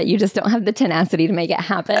wish is that you just don't have the tenacity to make it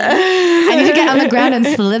happen. I need to get on the ground and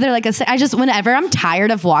slither like a snake. Whenever I'm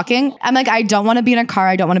tired of walking, I'm like, I don't want to be in a car.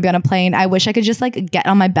 I don't want to be on a plane. I wish I could just, like, get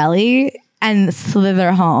on my belly and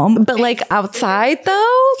slither home. But like outside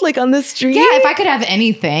though, like on the street. Yeah, if I could have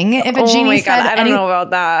anything, if a Oh genie my said, God, I don't know about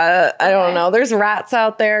that. I don't know. There's rats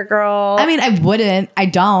out there, girl. I mean, I wouldn't. I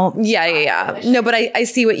don't. yeah. No, but I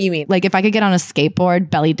see what you mean. Like if I could get on a skateboard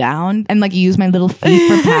belly down and like use my little feet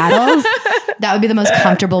for paddles, that would be the most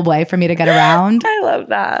comfortable way for me to get around. I love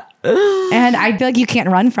that. And I feel like you can't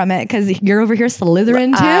run from it because you're over here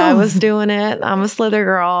slithering too. I was doing it. I'm a slither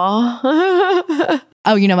girl.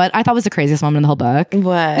 Oh, you know what? I thought was the craziest moment in the whole book.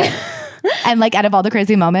 What? And like out of all the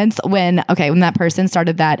crazy moments when that person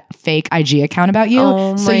started that fake IG account about you.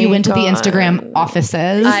 Oh So you my went to the God. Instagram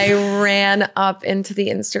offices. I ran up into the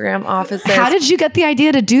Instagram offices. How did you get the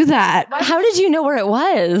idea to do that? How did you know where it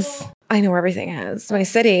was? I know where everything is. My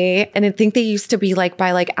city. And I think they used to be like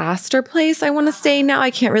by like Astor Place, I want to say now.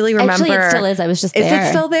 I can't really remember. Actually, it still is. I was just there. Is it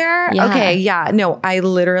still there? Yeah. Okay. Yeah. No, I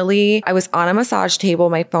was on a massage table.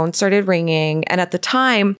 My phone started ringing. And at the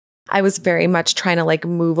time, I was very much trying to like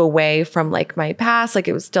move away from like my past. Like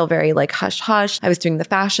it was still very like hush hush. I was doing the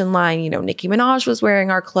fashion line. You know, Nicki Minaj was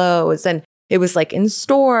wearing our clothes and it was like in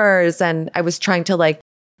stores. And I was trying to like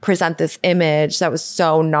present this image that was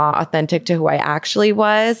so not authentic to who I actually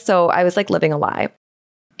was. So I was like living a lie.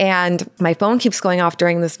 And my phone keeps going off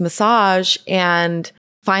during this massage. And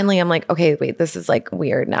finally I'm like, okay, wait, this is like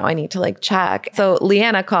weird now. I need to like check. So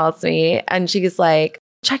Leanna calls me and she's like,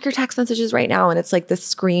 check your text messages right now. And it's like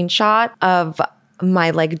this screenshot of my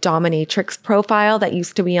like dominatrix profile that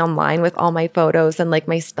used to be online with all my photos and like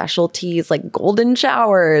my specialties, like golden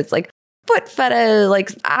showers, like foot fetish,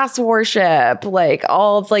 like ass worship, like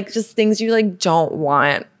all of like just things you like don't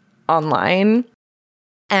want online.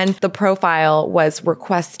 And the profile was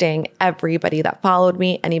requesting everybody that followed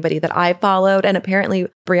me, anybody that I followed. And apparently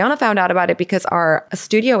Brianna found out about it because our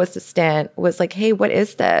studio assistant was like, hey, what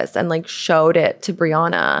is this? And like showed it to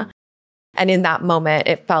Brianna. And in that moment,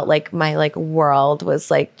 it felt like my like world was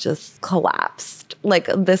like just collapsed. Like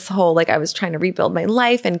this whole, like I was trying to rebuild my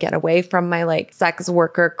life and get away from my like sex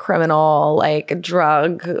worker, criminal, like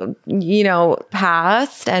drug, you know,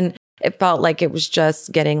 past. And it felt like it was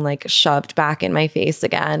just getting like shoved back in my face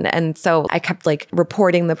again. And so I kept like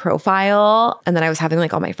reporting the profile. And then I was having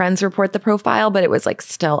like all my friends report the profile, but it was like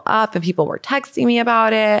still up and people were texting me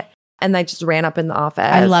about it. And I just ran up in the office.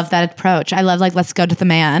 I love that approach. I love like, let's go to the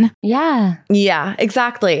man. Yeah. Yeah,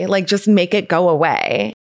 exactly. Like just make it go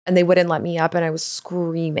away. And they wouldn't let me up and I was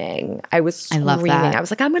screaming. I love that. I was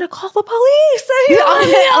like, I'm going to call the police.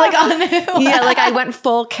 Yeah, like I went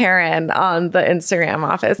full Karen on the Instagram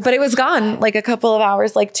office, but it was gone. Like a couple of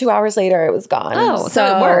hours, like 2 hours later, it was gone. Oh,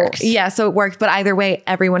 so it worked. Yeah, so it worked. But either way,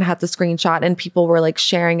 everyone had the screenshot and people were like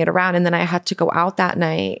sharing it around. And then I had to go out that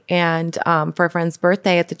night and for a friend's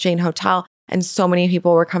birthday at the Jane Hotel. And so many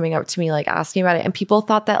people were coming up to me, like asking about it. And people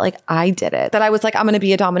thought that like I did it, that I was like, I'm going to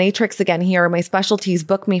be a dominatrix again here. My specialties,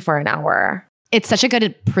 book me for an hour. It's such a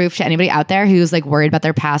good proof to anybody out there who's like worried about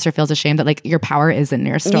their past or feels ashamed that like your power is in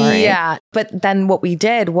your story. Yeah. But then what we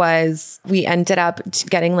did was we ended up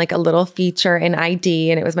getting like a little feature in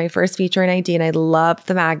ID. And it was my first feature in ID. And I loved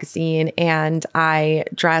the magazine. And I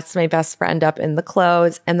dressed my best friend up in the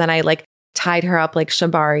clothes. And then I like tied her up like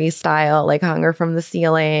Shibari style, like hung her from the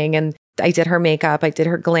ceiling. And I did her makeup, I did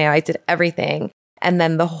her glam, I did everything. And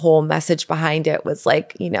then the whole message behind it was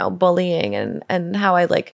like, you know, bullying and how I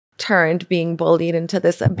like turned being bullied into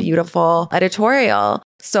this beautiful editorial.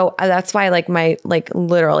 So that's why like my like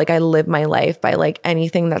literal, like I live my life by like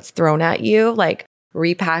anything that's thrown at you, like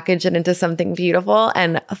repackage it into something beautiful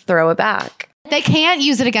and throw it back. They can't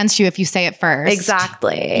use it against you if you say it first.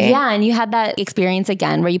 Exactly. Yeah. And you had that experience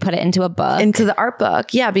again where you put it into a book. Into the art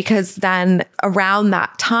book. Yeah. Because then around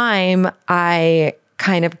that time, I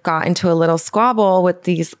kind of got into a little squabble with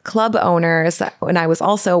these club owners. And I was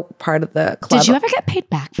also part of the club. Did you ever get paid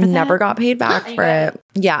back for that? Never got paid back for it.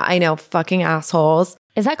 Yeah, I know. Fucking assholes.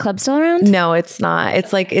 Is that club still around? No, it's not.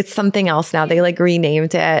 It's like, it's something else now. They like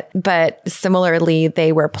renamed it. But similarly,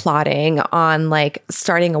 they were plotting on like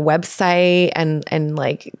starting a website and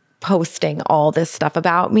like posting all this stuff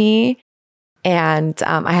about me. And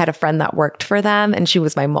I had a friend that worked for them and she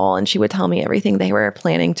was my mole and she would tell me everything they were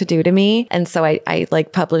planning to do to me. And so I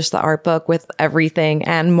like published the art book with everything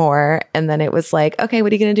and more. And then it was like, okay,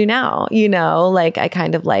 what are you going to do now? You know, like I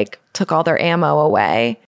kind of like took all their ammo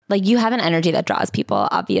away. Like you have an energy that draws people,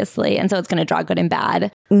 obviously. And so it's going to draw good and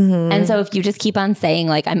bad. Mm-hmm. And so if you just keep on saying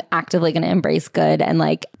like, I'm actively going to embrace good and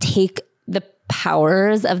like take the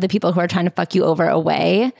powers of the people who are trying to fuck you over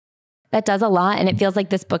away, that does a lot. And it feels like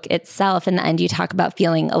this book itself, in the end, you talk about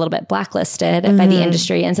feeling a little bit blacklisted by the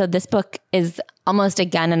industry. And so this book is almost,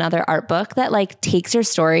 again, another art book that like takes your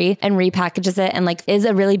story and repackages it and like is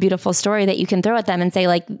a really beautiful story that you can throw at them and say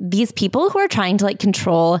like, these people who are trying to like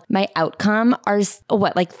control my outcome are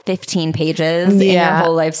what, like 15 pages in your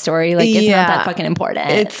whole life story. Like it's not that fucking important.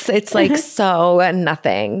 It's like so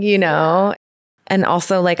nothing, you know? And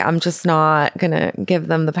also, like, I'm just not going to give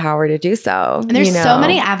them the power to do so. And there's so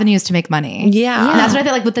many avenues to make money. Yeah. And that's what I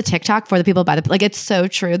feel like with the TikTok for the people by the, like, it's so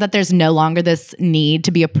true that there's no longer this need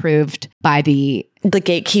to be approved by the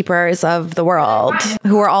gatekeepers of the world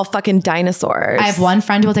who are all fucking dinosaurs. I have one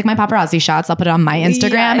friend who will take my paparazzi shots. I'll put it on my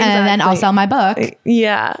Instagram and then I'll sell my book.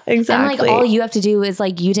 Yeah, exactly. And like all you have to do is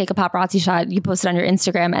like you take a paparazzi shot, you post it on your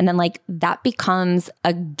Instagram, and then like that becomes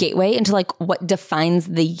a gateway into like what defines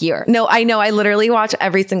the year. No, I know. I literally watch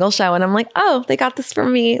every single show and I'm like, oh, they got this for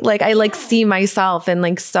me. Like I like see myself in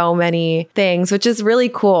like so many things, which is really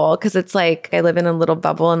cool because it's like I live in a little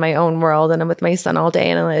bubble in my own world and I'm with my son all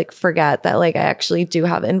day and I like forget that like I actually do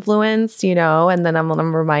have influence, you know, and then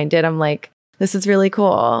I'm reminded, I'm like, this is really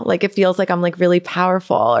cool. Like it feels like I'm like really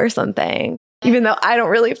powerful or something, even though I don't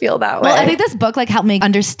really feel that way. Well, I think this book like helped me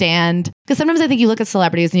understand, because sometimes I think you look at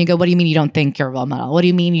celebrities and you go, what do you mean you don't think you're a role model? What do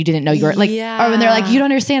you mean you didn't know you were like, or when they're like, you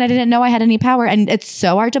don't understand, I didn't know I had any power. And it's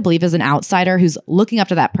so hard to believe as an outsider who's looking up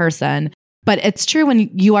to that person. But it's true when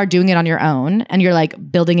you are doing it on your own and you're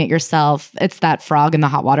like building it yourself. It's that frog in the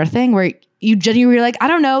hot water thing where you genuinely were like, I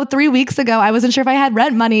don't know, 3 weeks ago, I wasn't sure if I had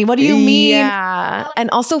rent money. What do you mean? Yeah. And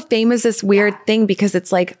also fame is this weird thing because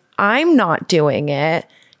it's like, I'm not doing it.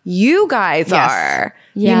 You guys are.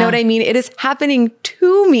 Yeah. You know what I mean? It is happening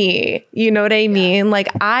to me. You know what I mean? Like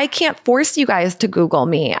I can't force you guys to Google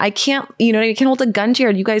me. I can't, you know what I mean? I can't hold a gun to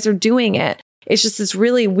your head. You guys are doing it. It's just this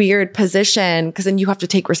really weird position because then you have to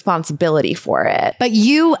take responsibility for it. But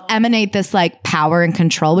you emanate this like power and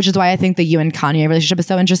control, which is why I think the you and Kanye relationship is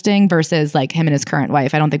so interesting versus like him and his current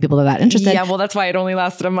wife. I don't think people are that interested. Yeah, well, that's why it only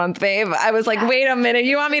lasted a month, babe. I was like, wait a minute,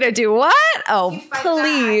 you want me to do what? Oh,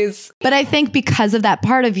 please. But I think because of that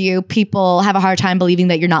part of you, people have a hard time believing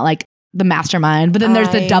that you're not like the mastermind. But then there's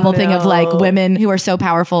the double thing of like women who are so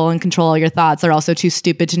powerful and control your thoughts are also too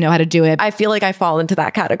stupid to know how to do it. I feel like I fall into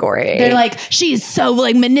that category. They're like, she's so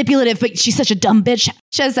like manipulative, but she's such a dumb bitch.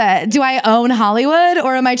 Shazza, do I own Hollywood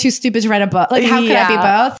or am I too stupid to write a book? Like, how could I be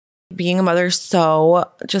both? Being a mother is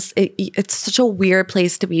so just, it's such a weird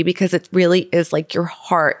place to be because it really is like your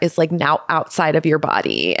heart is like now outside of your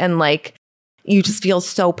body and like you just feel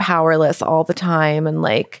so powerless all the time and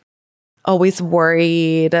like always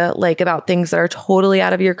worried like about things that are totally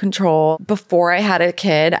out of your control. Before I had a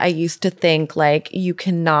kid, I used to think like you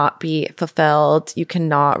cannot be fulfilled. You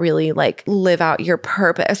cannot really like live out your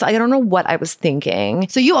purpose. I don't know what I was thinking.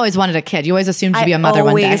 So you always wanted a kid. You always assumed you'd be a mother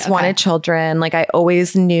one day. I always wanted children. Like I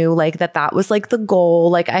always knew like that was like the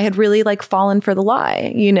goal. Like I had really like fallen for the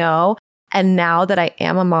lie, you know? And now that I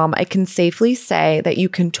am a mom, I can safely say that you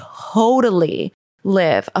can totally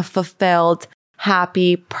live a fulfilled,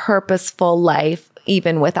 happy, purposeful life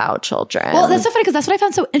even without children. Well, that's so funny because that's what I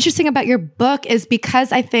found so interesting about your book is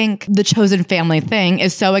because I think the chosen family thing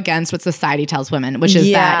is so against what society tells women, which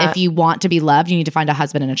is that if you want to be loved, you need to find a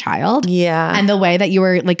husband and a child. Yeah. And the way that you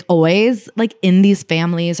were like always like in these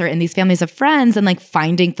families or in these families of friends and like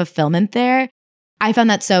finding fulfillment there. I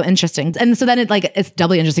found that so interesting. And so then it's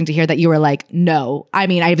doubly interesting to hear that you were like, no, I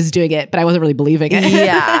mean, I was doing it, but I wasn't really believing it.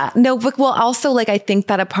 Yeah. No, but well, also like, I think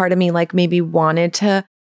that a part of me like maybe wanted to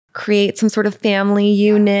create some sort of family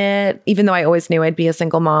unit, even though I always knew I'd be a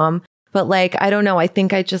single mom. But like, I don't know. I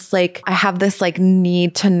think I just like, I have this like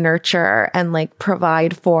need to nurture and like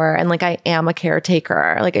provide for, and like, I am a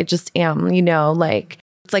caretaker. Like I just am, you know, like,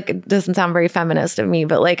 it's like, it doesn't sound very feminist of me,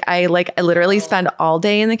 but like I literally spend all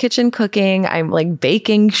day in the kitchen cooking. I'm like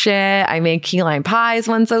baking shit. I make key lime pies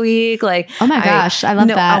once a week. Like, oh my gosh, I love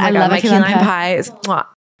that. Oh my I God, love my key lime pies. Mwah.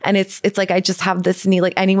 And it's like, I just have this need,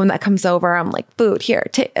 like anyone that comes over, I'm like, food here,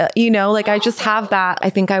 you know, like I just have that. I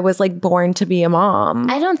think I was like born to be a mom.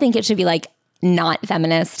 I don't think it should be like not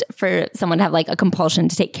feminist for someone to have like a compulsion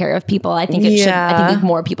to take care of people. I think it should. I think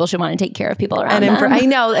more people should want to take care of people around them. I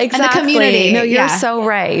know, exactly. And the community. No, you're so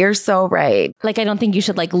right. You're so right. Like, I don't think you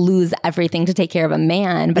should like lose everything to take care of a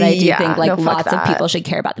man, but I do think like lots of people should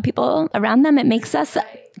care about the people around them. It makes us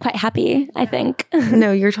quite happy, I think.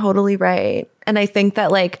 No, you're totally right. And I think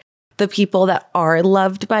that like the people that are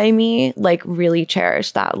loved by me, like really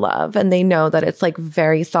cherish that love. And they know that it's like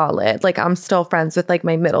very solid. Like I'm still friends with like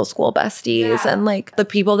my middle school besties. And like the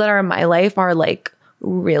people that are in my life are like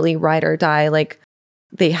really ride or die, like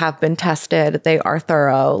they have been tested. They are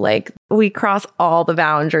thorough. Like we cross all the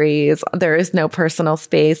boundaries. There is no personal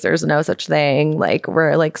space. There's no such thing. Like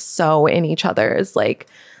we're like so in each other's like,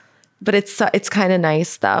 but it's kind of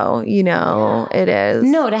nice though, you know, it is.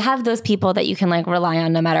 No, to have those people that you can like rely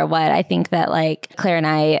on no matter what. I think that like Claire and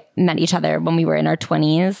I met each other when we were in our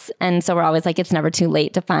 20s. And so we're always like, it's never too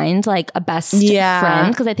late to find like a best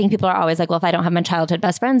friend. Because I think people are always like, well, if I don't have my childhood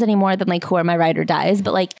best friends anymore, then like who are my ride or dies?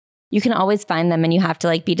 But like you can always find them and you have to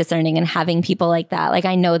like be discerning and having people like that. Like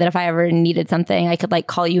I know that if I ever needed something, I could like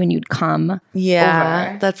call you and you'd come over.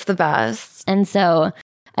 That's the best. And so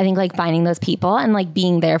I think like finding those people and like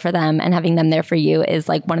being there for them and having them there for you is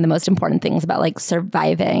like one of the most important things about like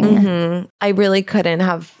surviving. Mm-hmm. I really couldn't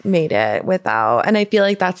have made it without. And I feel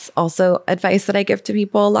like that's also advice that I give to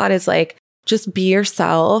people a lot is like, just be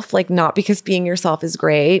yourself, like not because being yourself is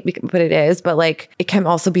great, but it is, but like it can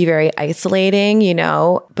also be very isolating, you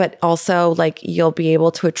know, but also like you'll be able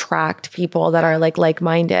to attract people that are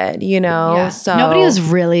like-minded, you know? Yeah. So nobody is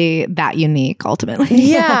really that unique ultimately.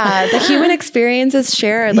 Yeah. The human experience is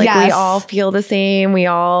shared. Like we all feel the same. We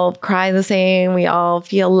all cry the same. We all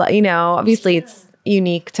feel, you know, obviously it's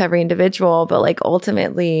unique to every individual, but like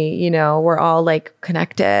ultimately, you know, we're all like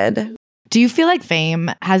connected. Do you feel like fame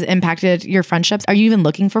has impacted your friendships? Are you even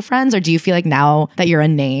looking for friends? Or do you feel like now that you're a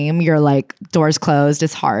name, you're like doors closed,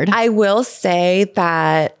 it's hard? I will say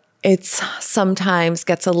that it's sometimes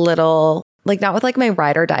gets a little like not with like my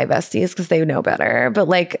ride or die besties because they know better, but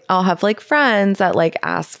like I'll have like friends that like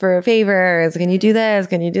ask for favors. Can you do this?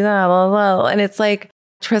 Can you do that? Blah, blah, blah. And it's like,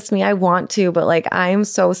 trust me, I want to, but like I'm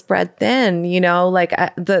so spread thin, you know, like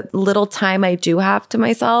the little time I do have to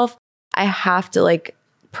myself, I have to like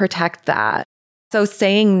protect that. So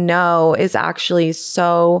saying no is actually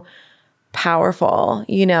so powerful,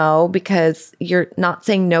 you know, because you're not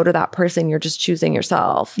saying no to that person. You're just choosing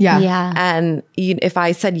yourself. Yeah. And if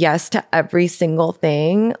I said yes to every single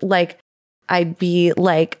thing, like I'd be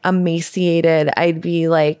like emaciated. I'd be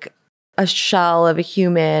like a shell of a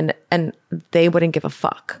human and they wouldn't give a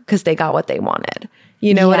fuck because they got what they wanted.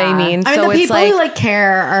 You know what I mean? I mean, the people who like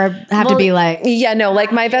care or have to be like, yeah, no,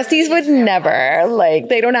 like my besties would never, like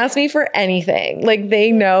they don't ask me for anything. Like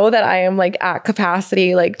they know that I am like at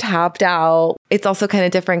capacity, like tapped out. It's also kind of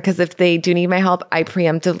different because if they do need my help, I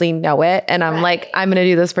preemptively know it. And I'm like, I'm going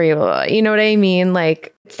to do this for you. You know what I mean?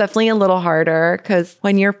 Like it's definitely a little harder because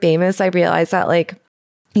when you're famous, I realize that like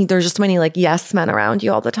there's just many like yes men around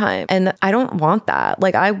you all the time. And I don't want that.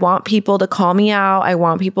 Like I want people to call me out. I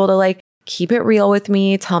want people to like keep it real with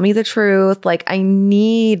me, tell me the truth. Like I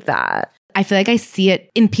need that. I feel like I see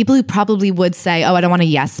it in people who probably would say, oh, I don't want a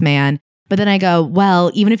yes man. But then I go,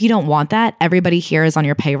 well, even if you don't want that, everybody here is on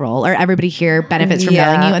your payroll or everybody here benefits from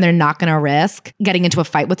knowing you and they're not going to risk getting into a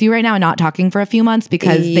fight with you right now and not talking for a few months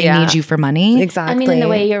because they need you for money. Exactly. I mean, in the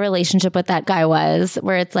way your relationship with that guy was,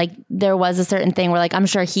 where it's like there was a certain thing where like I'm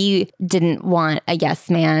sure he didn't want a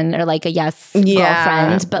yes man or like a yes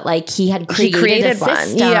girlfriend, but like he had created a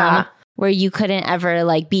system where you couldn't ever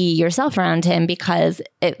like be yourself around him because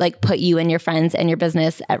it like put you and your friends and your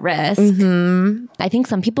business at risk. Mm-hmm. I think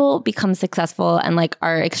some people become successful and like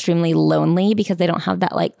are extremely lonely because they don't have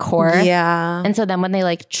that like core. Yeah. And so then when they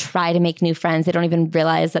like try to make new friends, they don't even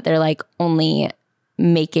realize that they're like only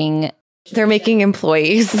making... They're making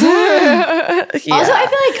employees. Also, I feel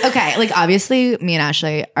like, okay, like obviously me and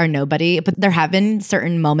Ashley are nobody, but there have been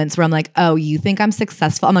certain moments where I'm like, oh, you think I'm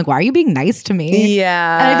successful? I'm like, why are you being nice to me?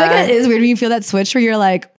 Yeah. And I feel like it is weird when you feel that switch where you're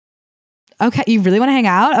like, okay, you really want to hang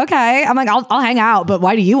out? Okay. I'm like, I'll hang out, but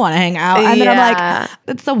why do you want to hang out? And then I'm like,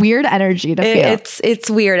 it's a weird energy to feel.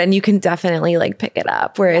 It's weird. And you can definitely like pick it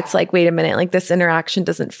up where it's like, wait a minute, like this interaction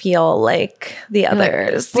doesn't feel like the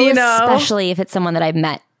others, well, you know? Especially if it's someone that I've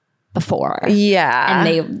met before. Yeah. And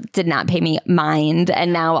they did not pay me mind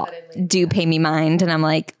and now do pay me mind. And I'm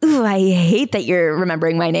like, ooh, I hate that you're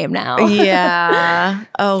remembering my name now. Yeah.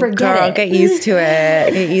 Oh, girl, get used to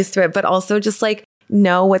it. Get used to it. But also just like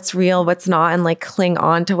know what's real, what's not, and like cling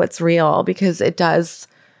on to what's real because it does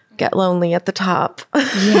get lonely at the top.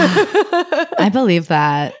 Yeah. I believe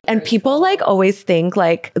that. And people like always think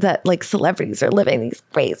like that like celebrities are living these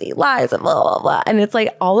crazy lives and blah, blah, blah. And it's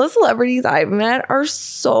like all the celebrities I've met are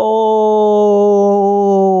so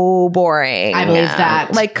boring. I believe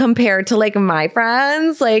that. Like compared to like my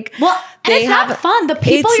friends, like well, and it's not fun. The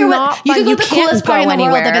people you're with, you can go to the coolest party in the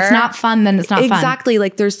world. If it's not fun, then it's not fun. Exactly.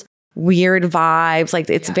 Like there's weird vibes. Like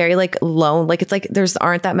it's very like lone. Like it's like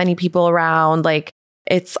aren't that many people around. Like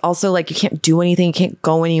it's also like you can't do anything, you can't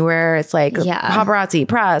go anywhere. It's like paparazzi,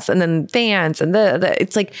 press, and then fans, and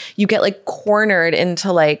it's like you get like cornered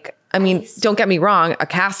into like I mean, don't get me wrong, a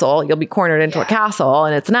castle, you'll be cornered into a castle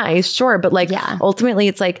and it's nice, sure. But like ultimately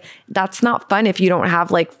it's like, that's not fun if you don't have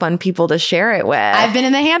like fun people to share it with. I've been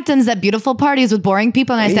in the Hamptons at beautiful parties with boring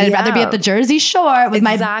people, and I said I'd rather be at the Jersey Shore with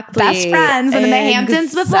my best friends than in the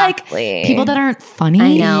Hamptons with like people that aren't funny.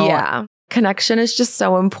 I know. Yeah. Connection is just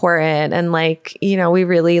so important. And like, you know, we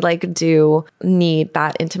really like do need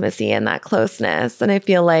that intimacy and that closeness. And I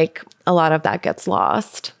feel like a lot of that gets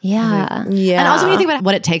lost. Yeah. Yeah. And also when you think about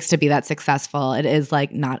what it takes to be that successful, it is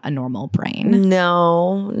like not a normal brain.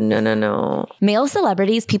 No. Male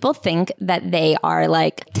celebrities, people think that they are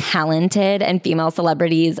like talented and female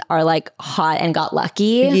celebrities are like hot and got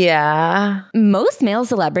lucky. Yeah. Most male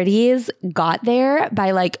celebrities got there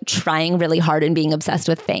by like trying really hard and being obsessed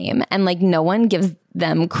with fame. And like no one gives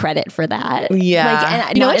them credit for that. Yeah. Like,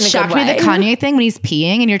 and You know not what in a shocked good me? way. The Kanye thing when he's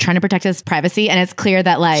peeing and you're trying to protect his privacy, and it's clear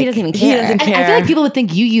that like He doesn't even He care. doesn't And I feel like people would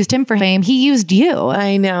think you used him for fame. He used you.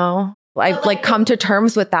 I know. I've like come to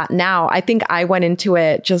terms with that now. I think I went into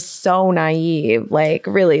it just so naive, like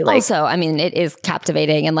really like. Also, I mean, it is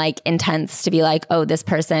captivating and like intense to be like, oh, this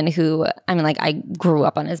person who, I mean, like I grew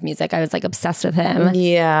up on his music. I was like obsessed with him.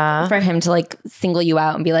 Yeah. For him to like single you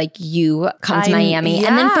out and be like, you come to Miami.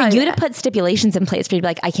 And then for you to put stipulations in place for you to be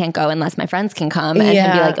like, I can't go unless my friends can come. And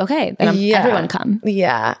him be like, okay, then everyone come.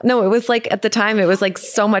 Yeah. No, it was like at the time, it was like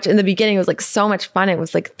so much in the beginning. It was like so much fun. It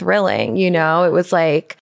was like thrilling, you know, it was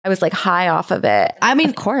like, I was like high off of it. I mean,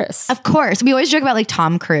 Of course. we always joke about like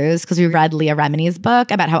Tom Cruise because we read Leah Remini's book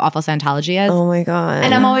about how awful Scientology is. Oh my God.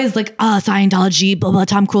 And I'm always like, oh, Scientology, blah, blah,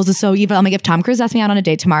 Tom Cruise is so evil. I'm like, if Tom Cruise asked me out on a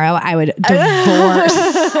date tomorrow, I would divorce.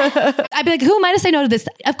 I'd be like, who am I to say no to this?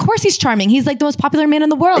 Of course he's charming. He's like the most popular man in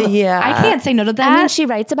the world. Yeah. I can't say no to that. I mean, she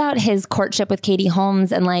writes about his courtship with Katie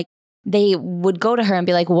Holmes and like, they would go to her and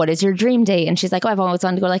be like, what is your dream date? And she's like, oh, I've always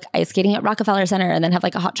wanted to go like ice skating at Rockefeller Center and then have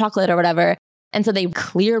like a hot chocolate or whatever. And so they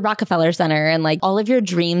clear Rockefeller Center and like all of your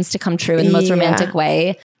dreams to come true in the most romantic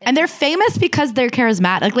way. And they're famous because they're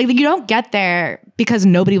charismatic. Like you don't get there because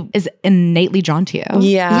nobody is innately drawn to you.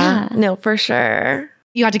 Yeah. No, for sure.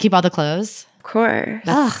 You got to keep all the clothes. Of course.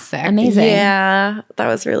 That's sick. Amazing. Yeah. That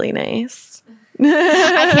was really nice.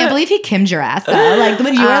 I can't believe he kimmed your ass though. Like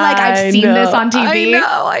when you were like, I've seen this on TV.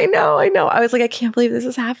 I know. I was like, I can't believe this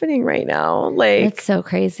is happening right now. Like, It's so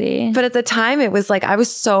crazy. but at the time it was like, I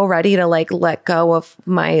was so ready to like let go of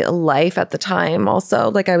my life at the time. Also,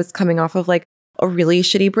 like I was coming off of like a really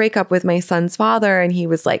shitty breakup with my son's father, and he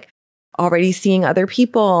was like already seeing other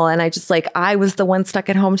people. And I just like, I was the one stuck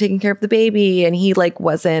at home taking care of the baby. And he like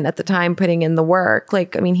wasn't at the time putting in the work.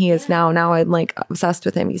 Like, I mean, he is now. Now I'm like obsessed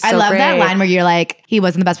with him. He's so I love great. that line where you're like, he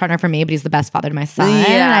wasn't the best partner for me, but he's the best father to my son.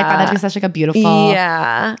 And I found that to be such like a beautiful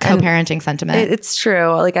co-parenting sentiment. It's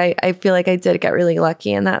true. Like I feel like I did get really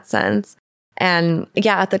lucky in that sense. And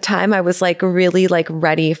yeah, at the time I was like really like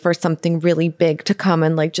ready for something really big to come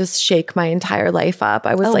and like just shake my entire life up.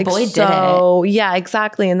 I was like, boy, so yeah,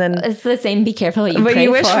 exactly. And then It's the same. Be careful what you what pray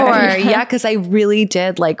you wish for. Yeah. Yeah. Cause I really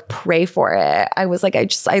did like pray for it. I was like, I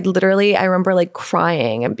remember like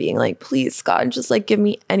crying and being like, please God, just like give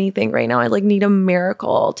me anything right now. I like need a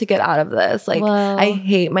miracle to get out of this. Like Whoa. I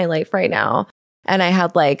hate my life right now. And I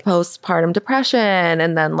had like postpartum depression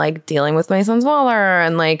and then like dealing with my son's father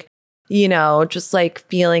and like, you know, just like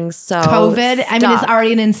feeling so COVID. I mean, it's stuck.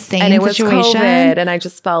 already an insane And it was situation. COVID, and I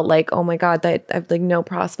just felt like, oh my God, that I have like no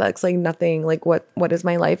prospects, like nothing. Like what is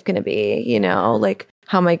my life going to be? You know, like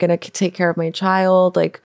how am I going to take care of my child?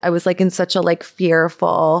 Like I was like in such a like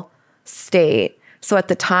fearful state. So at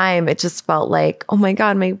the time, it just felt like, oh my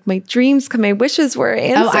God, my dreams, my wishes were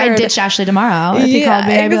answered. Oh, I'd ditch Ashley tomorrow. If he called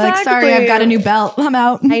me, I'd be like, sorry, I've got a new belt. I'm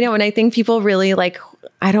out. I know, and I think people really like,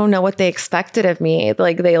 I don't know what they expected of me.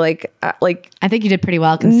 Like they like I think you did pretty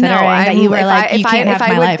well considering that you were like, you can't have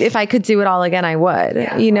my life. If I could do it all again, I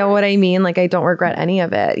would. You know what I mean? Like I don't regret any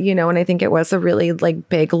of it, you know, and I think it was a really like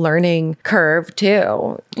big learning curve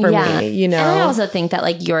too for me, you know. And I also think that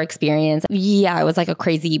like your experience, it was like a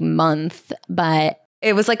crazy month, but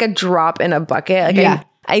it was like a drop in a bucket. Like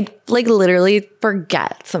I like literally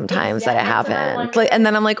forget sometimes that it happened. Like, and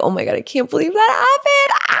then I'm like, oh my God, I can't believe that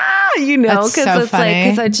happened. You know, That's because so it's funny. like,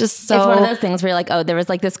 because I just so. it's one of those things where you're like, oh, there was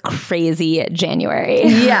like this crazy January.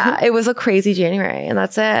 Yeah, it was a crazy January, and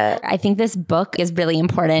that's it. I think this book is really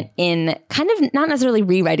important in kind of not necessarily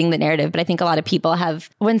rewriting the narrative, but I think a lot of people have,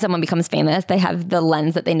 when someone becomes famous, they have the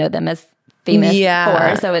lens that they know them as famous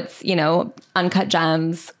for. So it's, you know, Uncut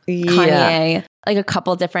Gems, Kanye, like a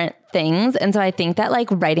couple different things. And so I think that like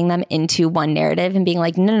writing them into one narrative and being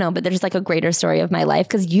like, no, but there's like a greater story of my life,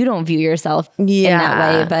 because you don't view yourself in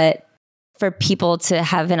that way. But for people to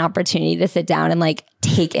have an opportunity to sit down and like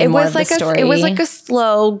take in more of the story. It was like a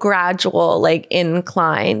slow, gradual like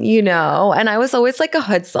incline, you know? And I was always like a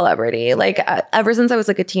hood celebrity. Like ever since I was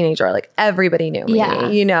like a teenager, like everybody knew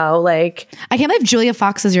me, you know? Like I can't believe Julia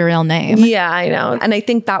Fox is your real name. Yeah, I know. And I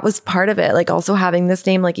think that was part of it. Like also having this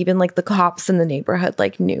name, like even like the cops in the neighborhood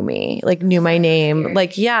like knew me, like knew my name.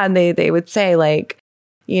 Like, yeah. And they would say like,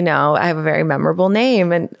 you know, I have a very memorable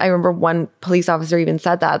name. And I remember one police officer even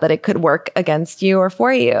said that it could work against you or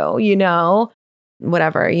for you, you know,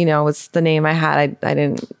 whatever, you know, was the name I had. I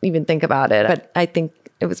didn't even think about it, but I think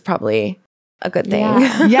it was probably a good thing.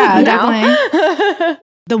 Yeah, definitely.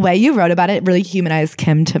 The way you wrote about it really humanized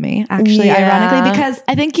Kim to me, actually, ironically, because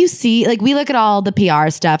I think you see, like, we look at all the PR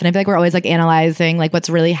stuff and I feel like we're always like analyzing like what's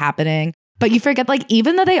really happening. But you forget, like,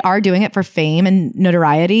 even though they are doing it for fame and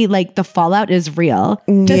notoriety, like the fallout is real.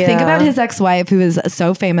 To think about his ex-wife, who is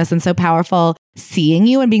so famous and so powerful, seeing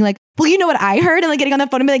you and being like, well, you know what I heard? And like getting on the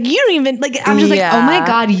phone and be like, you don't even, like, I'm just like, oh my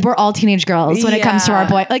God, we're all teenage girls when it comes to our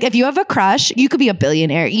boy. Like, if you have a crush, you could be a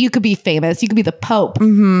billionaire, you could be famous, you could be the Pope.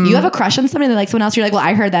 You have a crush on somebody that like someone else, you're like, well,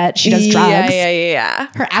 I heard that she does drugs. Yeah.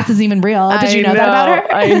 Her ass isn't even real. Did you know that about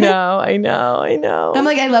her? I know. I'm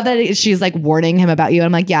like, I love that she's like warning him about you.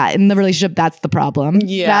 I'm like, yeah, in the relationship, that's the problem.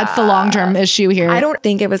 Yeah. That's the long-term issue here. I don't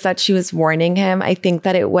think it was that she was warning him. I think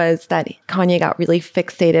that it was that Kanye got really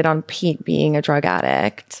fixated on Pete being a drug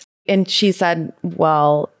addict. And she said,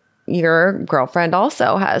 well, your girlfriend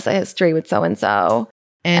also has a history with so-and-so.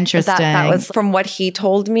 Interesting. That was from what he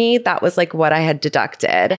told me. That was like what I had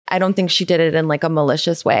deducted. I don't think she did it in like a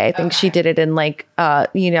malicious way. I think she did it in like,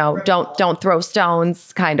 you know, don't throw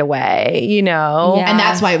stones kind of way, you know? Yeah. And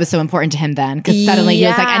that's why it was so important to him then. Because suddenly he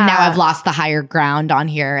was like, and now I've lost the higher ground on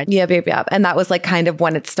here. Yeah. And that was like kind of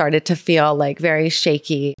when it started to feel like very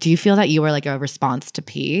shaky. Do you feel that you were like a response to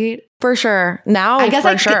Pete? For sure. Now, I guess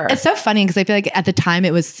for sure. It's so funny because I feel like at the time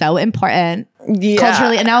it was so important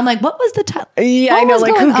culturally. And now I'm like, what was the time? Yeah, I know.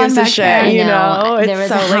 Like, who gives a shit? You know? There was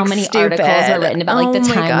so, how like, many stupid. articles were written about like the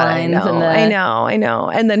timelines. I know.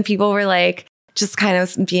 And then people were like, just kind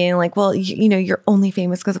of being like, well, you know, you're only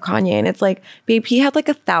famous because of Kanye. And it's like, babe, he had like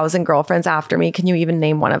 1,000 girlfriends after me. Can you even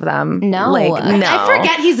name one of them? No. Like, no. I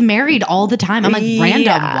forget he's married all the time. I'm like,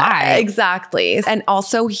 random. Why? Exactly. And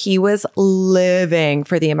also he was living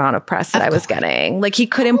for the amount of press that I was getting. Like he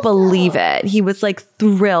couldn't believe it. He was like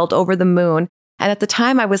thrilled, over the moon. And at the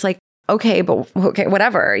time I was like, okay,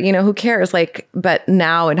 whatever, you know, who cares? Like, but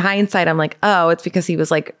now in hindsight, I'm like, oh, it's because he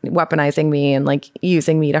was like weaponizing me and like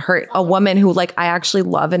using me to hurt a woman who like I actually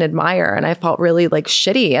love and admire. And I felt really like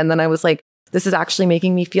shitty. And then I was like, this is actually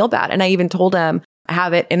making me feel bad. And I even told him, I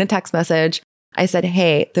have it in a text message. I said,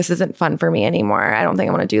 hey, this isn't fun for me anymore. I don't think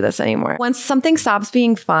I want to do this anymore. Once something stops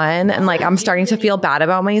being fun and like I'm starting to feel bad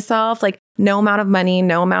about myself, like no amount of money,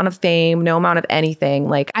 no amount of fame, no amount of anything.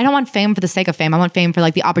 Like I don't want fame for the sake of fame. I want fame for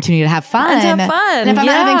like the opportunity to have fun. And if I'm not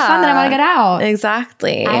having fun, then I want to get out.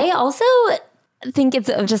 Exactly. I also think it's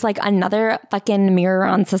just like another fucking mirror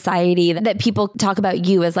on society that people talk about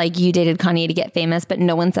you as like you dated Kanye to get famous, but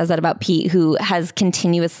no one says that about Pete, who has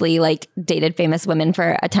continuously like dated famous women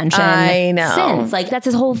for attention. I know. Since like that's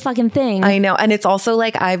his whole fucking thing. I know. And it's also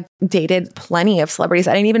like I've dated plenty of celebrities.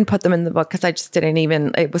 I didn't even put them in the book because I just didn't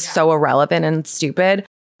even, it was so irrelevant and stupid.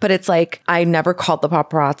 But it's like, I never called the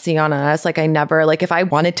paparazzi on us. Like I never, like if I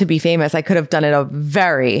wanted to be famous, I could have done it a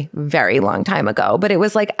very, very long time ago. But it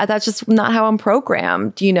was like, that's just not how I'm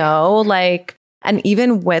programmed, you know? Like, and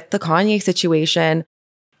even with the Kanye situation,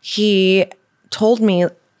 he told me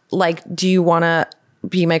like, do you want to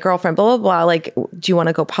be my girlfriend, blah, blah, blah. Like, do you want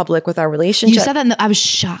to go public with our relationship? You said that and I was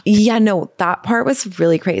shocked. Yeah, no, that part was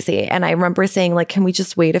really crazy. And I remember saying like, can we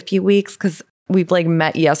just wait a few weeks? Because we've like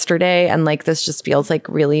met yesterday and like this just feels like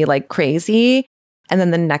really like crazy. And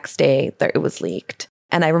then the next day it was leaked.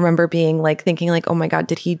 And I remember being like thinking like, oh my God,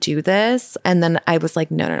 did he do this? And then I was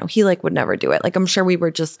like, no. He like would never do it. Like I'm sure we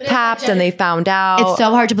were just tapped and they found out. It's so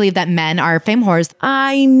hard to believe that men are fame whores.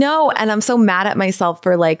 I know. And I'm so mad at myself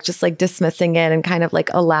for like just like dismissing it and kind of like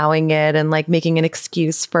allowing it and like making an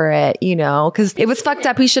excuse for it, you know, because it was fucked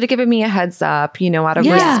up. He should have given me a heads up, you know, out of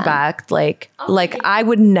respect. Like I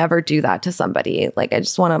would never do that to somebody. Like I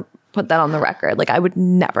just want to put that on the record. Like I would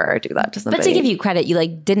never do that to somebody. But to give you credit, you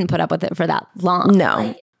like didn't put up with it for that long. No.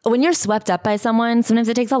 Like, when you're swept up by someone, sometimes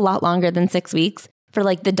it takes a lot longer than 6 weeks for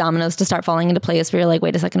like the dominoes to start falling into place where you're like,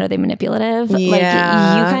 wait a second, are they manipulative? Yeah. Like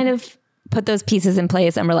you kind of put those pieces in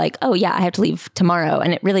place and we're like, oh yeah, I have to leave tomorrow.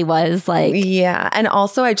 And it really was like. Yeah. And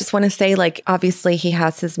also I just want to say like, obviously he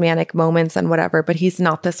has his manic moments and whatever, but he's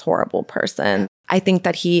not this horrible person. I think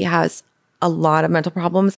that he has a lot of mental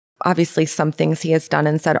problems. Obviously some things he has done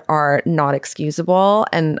and said are not excusable.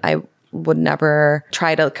 And I would never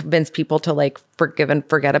try to convince people to like forgive and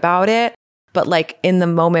forget about it. But like in the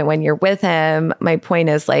moment when you're with him, my point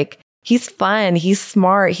is like, he's fun, he's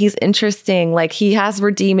smart, he's interesting, like he has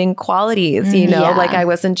redeeming qualities, you know, like I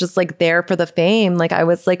wasn't just like there for the fame. Like I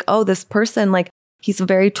was like, oh, this person, like he's a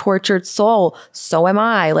very tortured soul. So am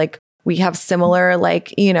I. Like we have similar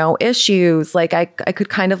like, you know, issues. Like I could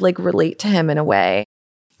kind of like relate to him in a way.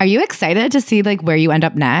 Are you excited to see like where you end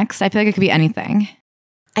up next? I feel like it could be anything.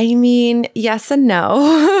 I mean, yes and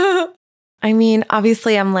no. I mean,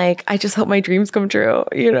 obviously I'm like, I just hope my dreams come true,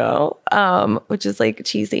 you know, which is like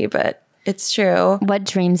cheesy, but it's true. What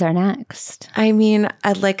dreams are next? I mean,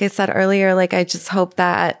 like I said earlier, like I just hope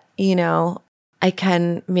that, you know, I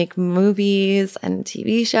can make movies and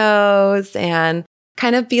TV shows and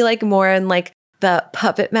kind of be like more in like the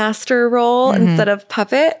puppet master role instead of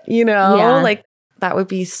puppet, you know, like that would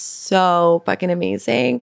be so fucking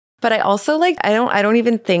amazing. But I also like, I don't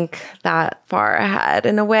even think that far ahead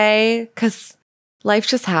in a way, because life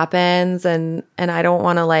just happens and I don't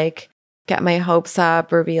want to like get my hopes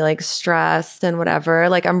up or be like stressed and whatever.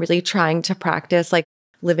 Like I'm really trying to practice like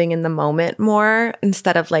living in the moment more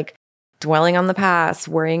instead of like dwelling on the past,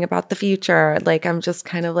 worrying about the future. Like I'm just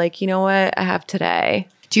kind of like, you know what, I have today.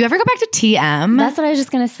 Do you ever go back to TM? That's what I was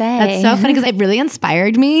just going to say. That's so funny because it really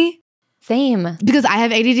inspired me. Same. Because I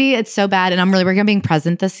have ADD. It's so bad. And I'm really working on being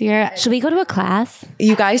present this year. Should we go to a class?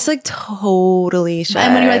 You guys like totally should.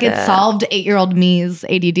 And when you're like, it solved 8-year-old me's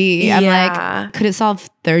ADD. I'm like, could it solve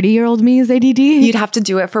 30-year-old me's ADD? You'd have to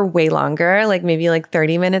do it for way longer, like maybe like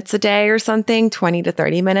 30 minutes a day or something, 20 to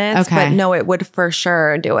 30 minutes. Okay. But no, it would for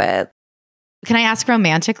sure do it. Can I ask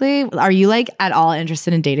romantically? Are you like at all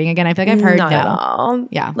interested in dating again? I feel like I've heard not no. at all.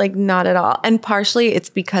 Yeah. Like not at all. And partially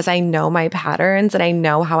it's because I know my patterns and I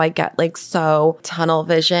know how I get like so tunnel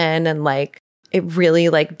vision and like it really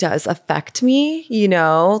like does affect me, you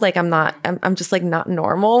know? Like I'm just like not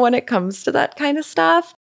normal when it comes to that kind of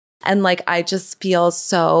stuff. And like I just feel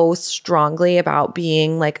so strongly about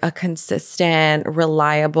being like a consistent,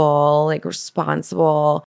 reliable, like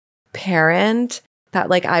responsible parent that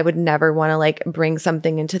like I would never want to like bring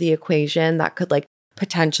something into the equation that could like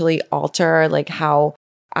potentially alter like how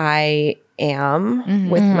I am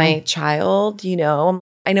with my child, you know?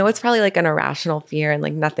 I know it's probably like an irrational fear and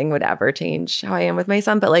like nothing would ever change how I am with my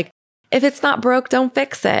son, but like if it's not broke, don't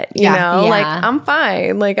fix it, you know? Like I'm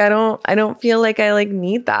fine. Like I don't feel like I like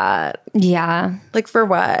need that. Yeah. Like for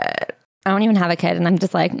what? I don't even have a kid and I'm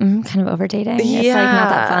just like kind of over dating. It's like not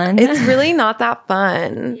that fun. It's really not that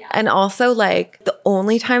fun. And also like the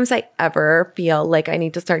only times I ever feel like I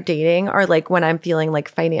need to start dating are like when I'm feeling like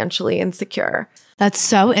financially insecure. That's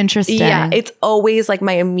so interesting. Yeah. It's always like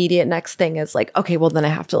my immediate next thing is like, okay, well then I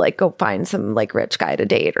have to like go find some like rich guy to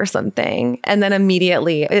date or something. And then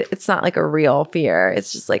immediately it's not like a real fear.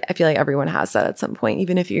 It's just like, I feel like everyone has that at some point.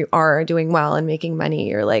 Even if you are doing well and making money,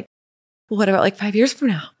 you're like, what about like 5 years from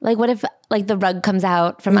now? Like what if like the rug comes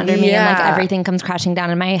out from under me and like everything comes crashing down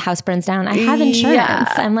and my house burns down? I have insurance.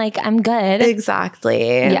 Yeah. I'm like, I'm good. Exactly.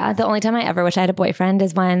 Yeah. The only time I ever wish I had a boyfriend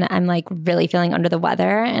is when I'm like really feeling under the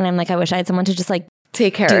weather and I'm like, I wish I had someone to just like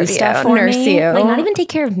take care do of stuff you, for nurse me. you. Like not even take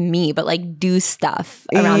care of me, but like do stuff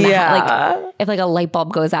around the house. Like if like a light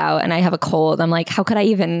bulb goes out and I have a cold, I'm like, how could I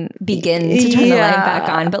even begin to turn the light back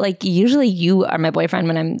on? But like usually you are my boyfriend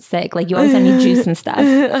when I'm sick. Like you always send me juice and stuff.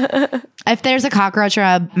 If there's a cockroach or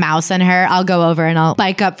a mouse in her, I'll go over and I'll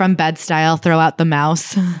bike up from bed style, throw out the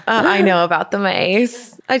mouse. I know about the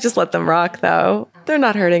mice. I just let them rock though. They're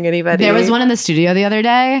not hurting anybody. There was one in the studio the other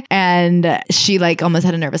day and she like almost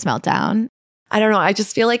had a nervous meltdown. I don't know. I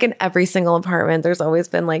just feel like in every single apartment, there's always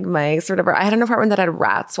been like mice or whatever. I had an apartment that had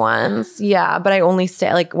rats once. Yeah. But I only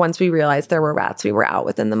stay like once we realized there were rats, we were out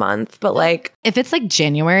within the month. But like if it's like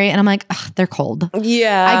January and I'm like, they're cold.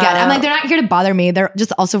 Yeah. I get it. I'm like, they're not here to bother me. They're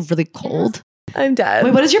just also really cold. I'm dead.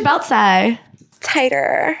 Wait, what does your belt say?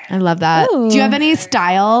 Tighter. I love that. Ooh. Do you have any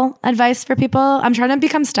style advice for people? I'm trying to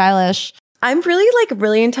become stylish. I'm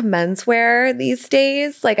really into menswear these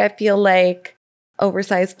days. Like I feel like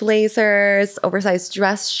oversized blazers, oversized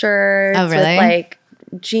dress shirts Oh, really? with like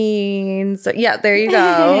jeans. So, yeah, there you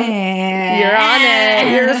go. You're on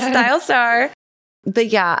it. You're a style star. But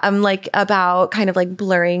yeah, I'm like about kind of like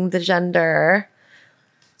blurring the gender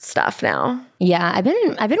stuff now. Yeah, I've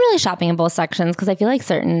been really shopping in both sections because I feel like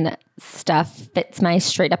certain stuff fits my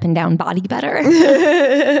straight up and down body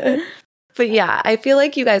better. But yeah, I feel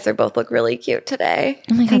like you guys are both look really cute today.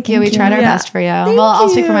 Oh my God, Thank you. We tried our best for you. Well, I'll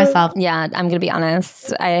speak for myself. Yeah, I'm going to be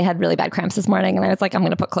honest. I had really bad cramps this morning and I was like, I'm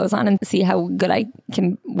going to put clothes on and see how good I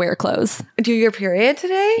can wear clothes. Do your period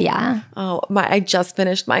today? Yeah. Oh, I just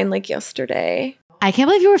finished mine like yesterday. I can't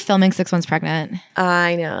believe you were filming 6 months pregnant.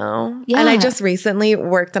 I know. Yeah. And I just recently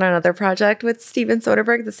worked on another project with Steven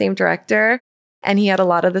Soderbergh, the same director. And he had a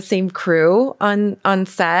lot of the same crew on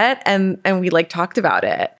set. And we like talked about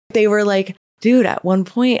it. They were like, dude, at one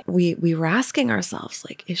point we were asking ourselves,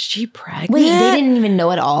 like, is she pregnant? Wait, they didn't even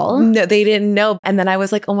know at all? No, they didn't know. And then I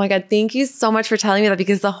was like, oh my God, thank you so much for telling me that,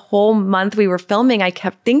 because the whole month we were filming, I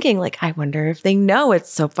kept thinking, like, I wonder if they know.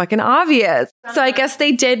 It's so fucking obvious. So I guess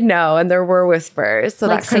they did know, and there were whispers. So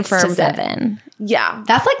Like that 6 to confirmed it. 7. Yeah.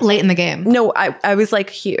 That's like late in the game. No, I was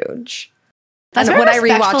like huge. That's and very when I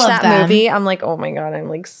respectful rewatched of that them. movie, I'm like, oh my God, I'm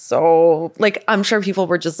like so, like, I'm sure people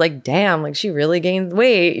were just like, damn, like she really gained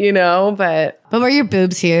weight, you know? But But were your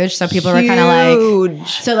boobs huge? So people were kind of like, huge.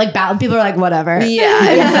 so like people are like, whatever.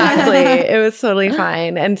 Yeah, exactly. It was totally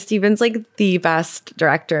fine. And Steven's like the best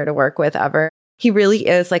director to work with ever. He really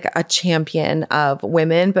is like a champion of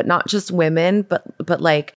women, but not just women, but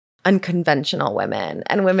like unconventional women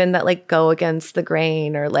and women that like go against the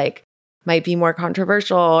grain or like might be more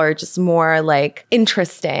controversial or just more like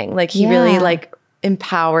interesting. Like he really like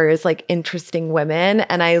empowers like interesting women,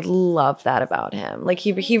 and I love that about him. Like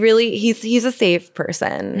he's a safe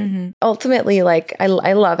person. Mm-hmm. Ultimately, like I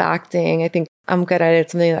love acting. I think I'm good at it.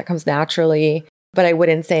 It's something that comes naturally, but I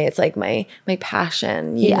wouldn't say it's like my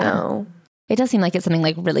passion, you know. It does seem like it's something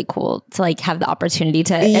like really cool to like have the opportunity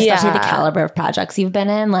to, especially the caliber of projects you've been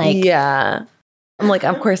in. Like, I'm like,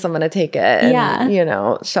 of course I'm going to take it and, Yeah. you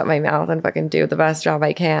know, shut my mouth and fucking do the best job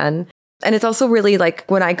I can. And it's also really like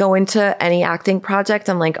when I go into any acting project,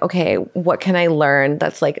 I'm like, okay, what can I learn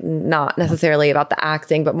that's like not necessarily about the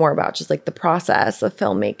acting, but more about just like the process of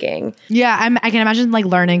filmmaking. Yeah, I can imagine like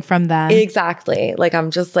learning from them. Exactly. Like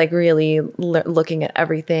I'm just like really looking at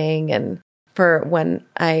everything. And for when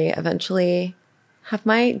I eventually have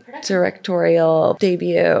my directorial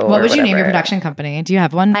debut. What would you name your production company? Do you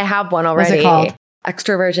have one? I have one already. What's it called?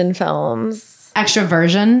 Extroversion Films.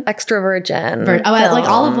 Extroversion? Extroversion. Like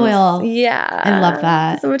olive oil. Yeah. I love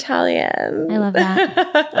that. I'm Italian. I love that.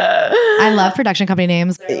 I love production company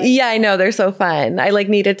names. Yeah, I know. They're so fun. I like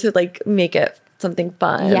needed to like make it something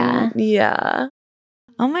fun. Yeah. Yeah.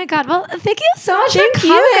 Oh my God. Well, thank you so much Thank for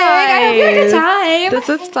you, coming. I hope you had a good guys. time. This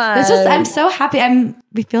was fun. I'm so happy.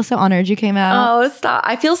 We feel so honored you came out. Oh, stop.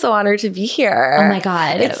 I feel so honored to be here. Oh my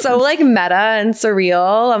God. It's so like meta and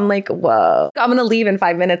surreal. I'm like, whoa. I'm going to leave in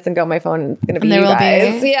 5 minutes and go. My phone is going to be you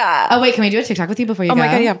guys. Yeah. Oh, wait. Can we do a TikTok with you before you go? Oh my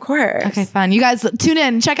God. Yeah, of course. Okay, fun. You guys tune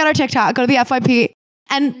in. Check out our TikTok. Go to the FYP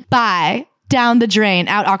and buy Down the Drain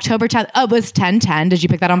out October 10th. Oh, it was 10/10. Did you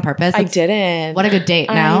pick that on purpose? I didn't. What a good date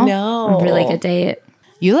now. I know. Really good date.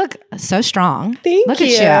 You look so strong. Thank Look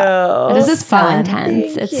you. at you. This is So fun.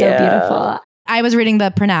 intense. Thank It's so you. beautiful. I was reading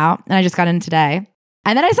the printout and I just got in today.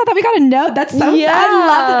 And then I saw that we got a note. That's so Yeah. I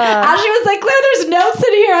love it. Ashley was like, Claire, there's notes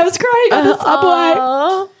in here. I was crying on the subway.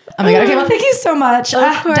 Oh, Oh my God. Okay, well, thank you so much. Of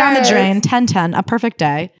Down the course. Drain, 10/10, a perfect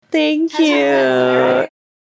day. thank you.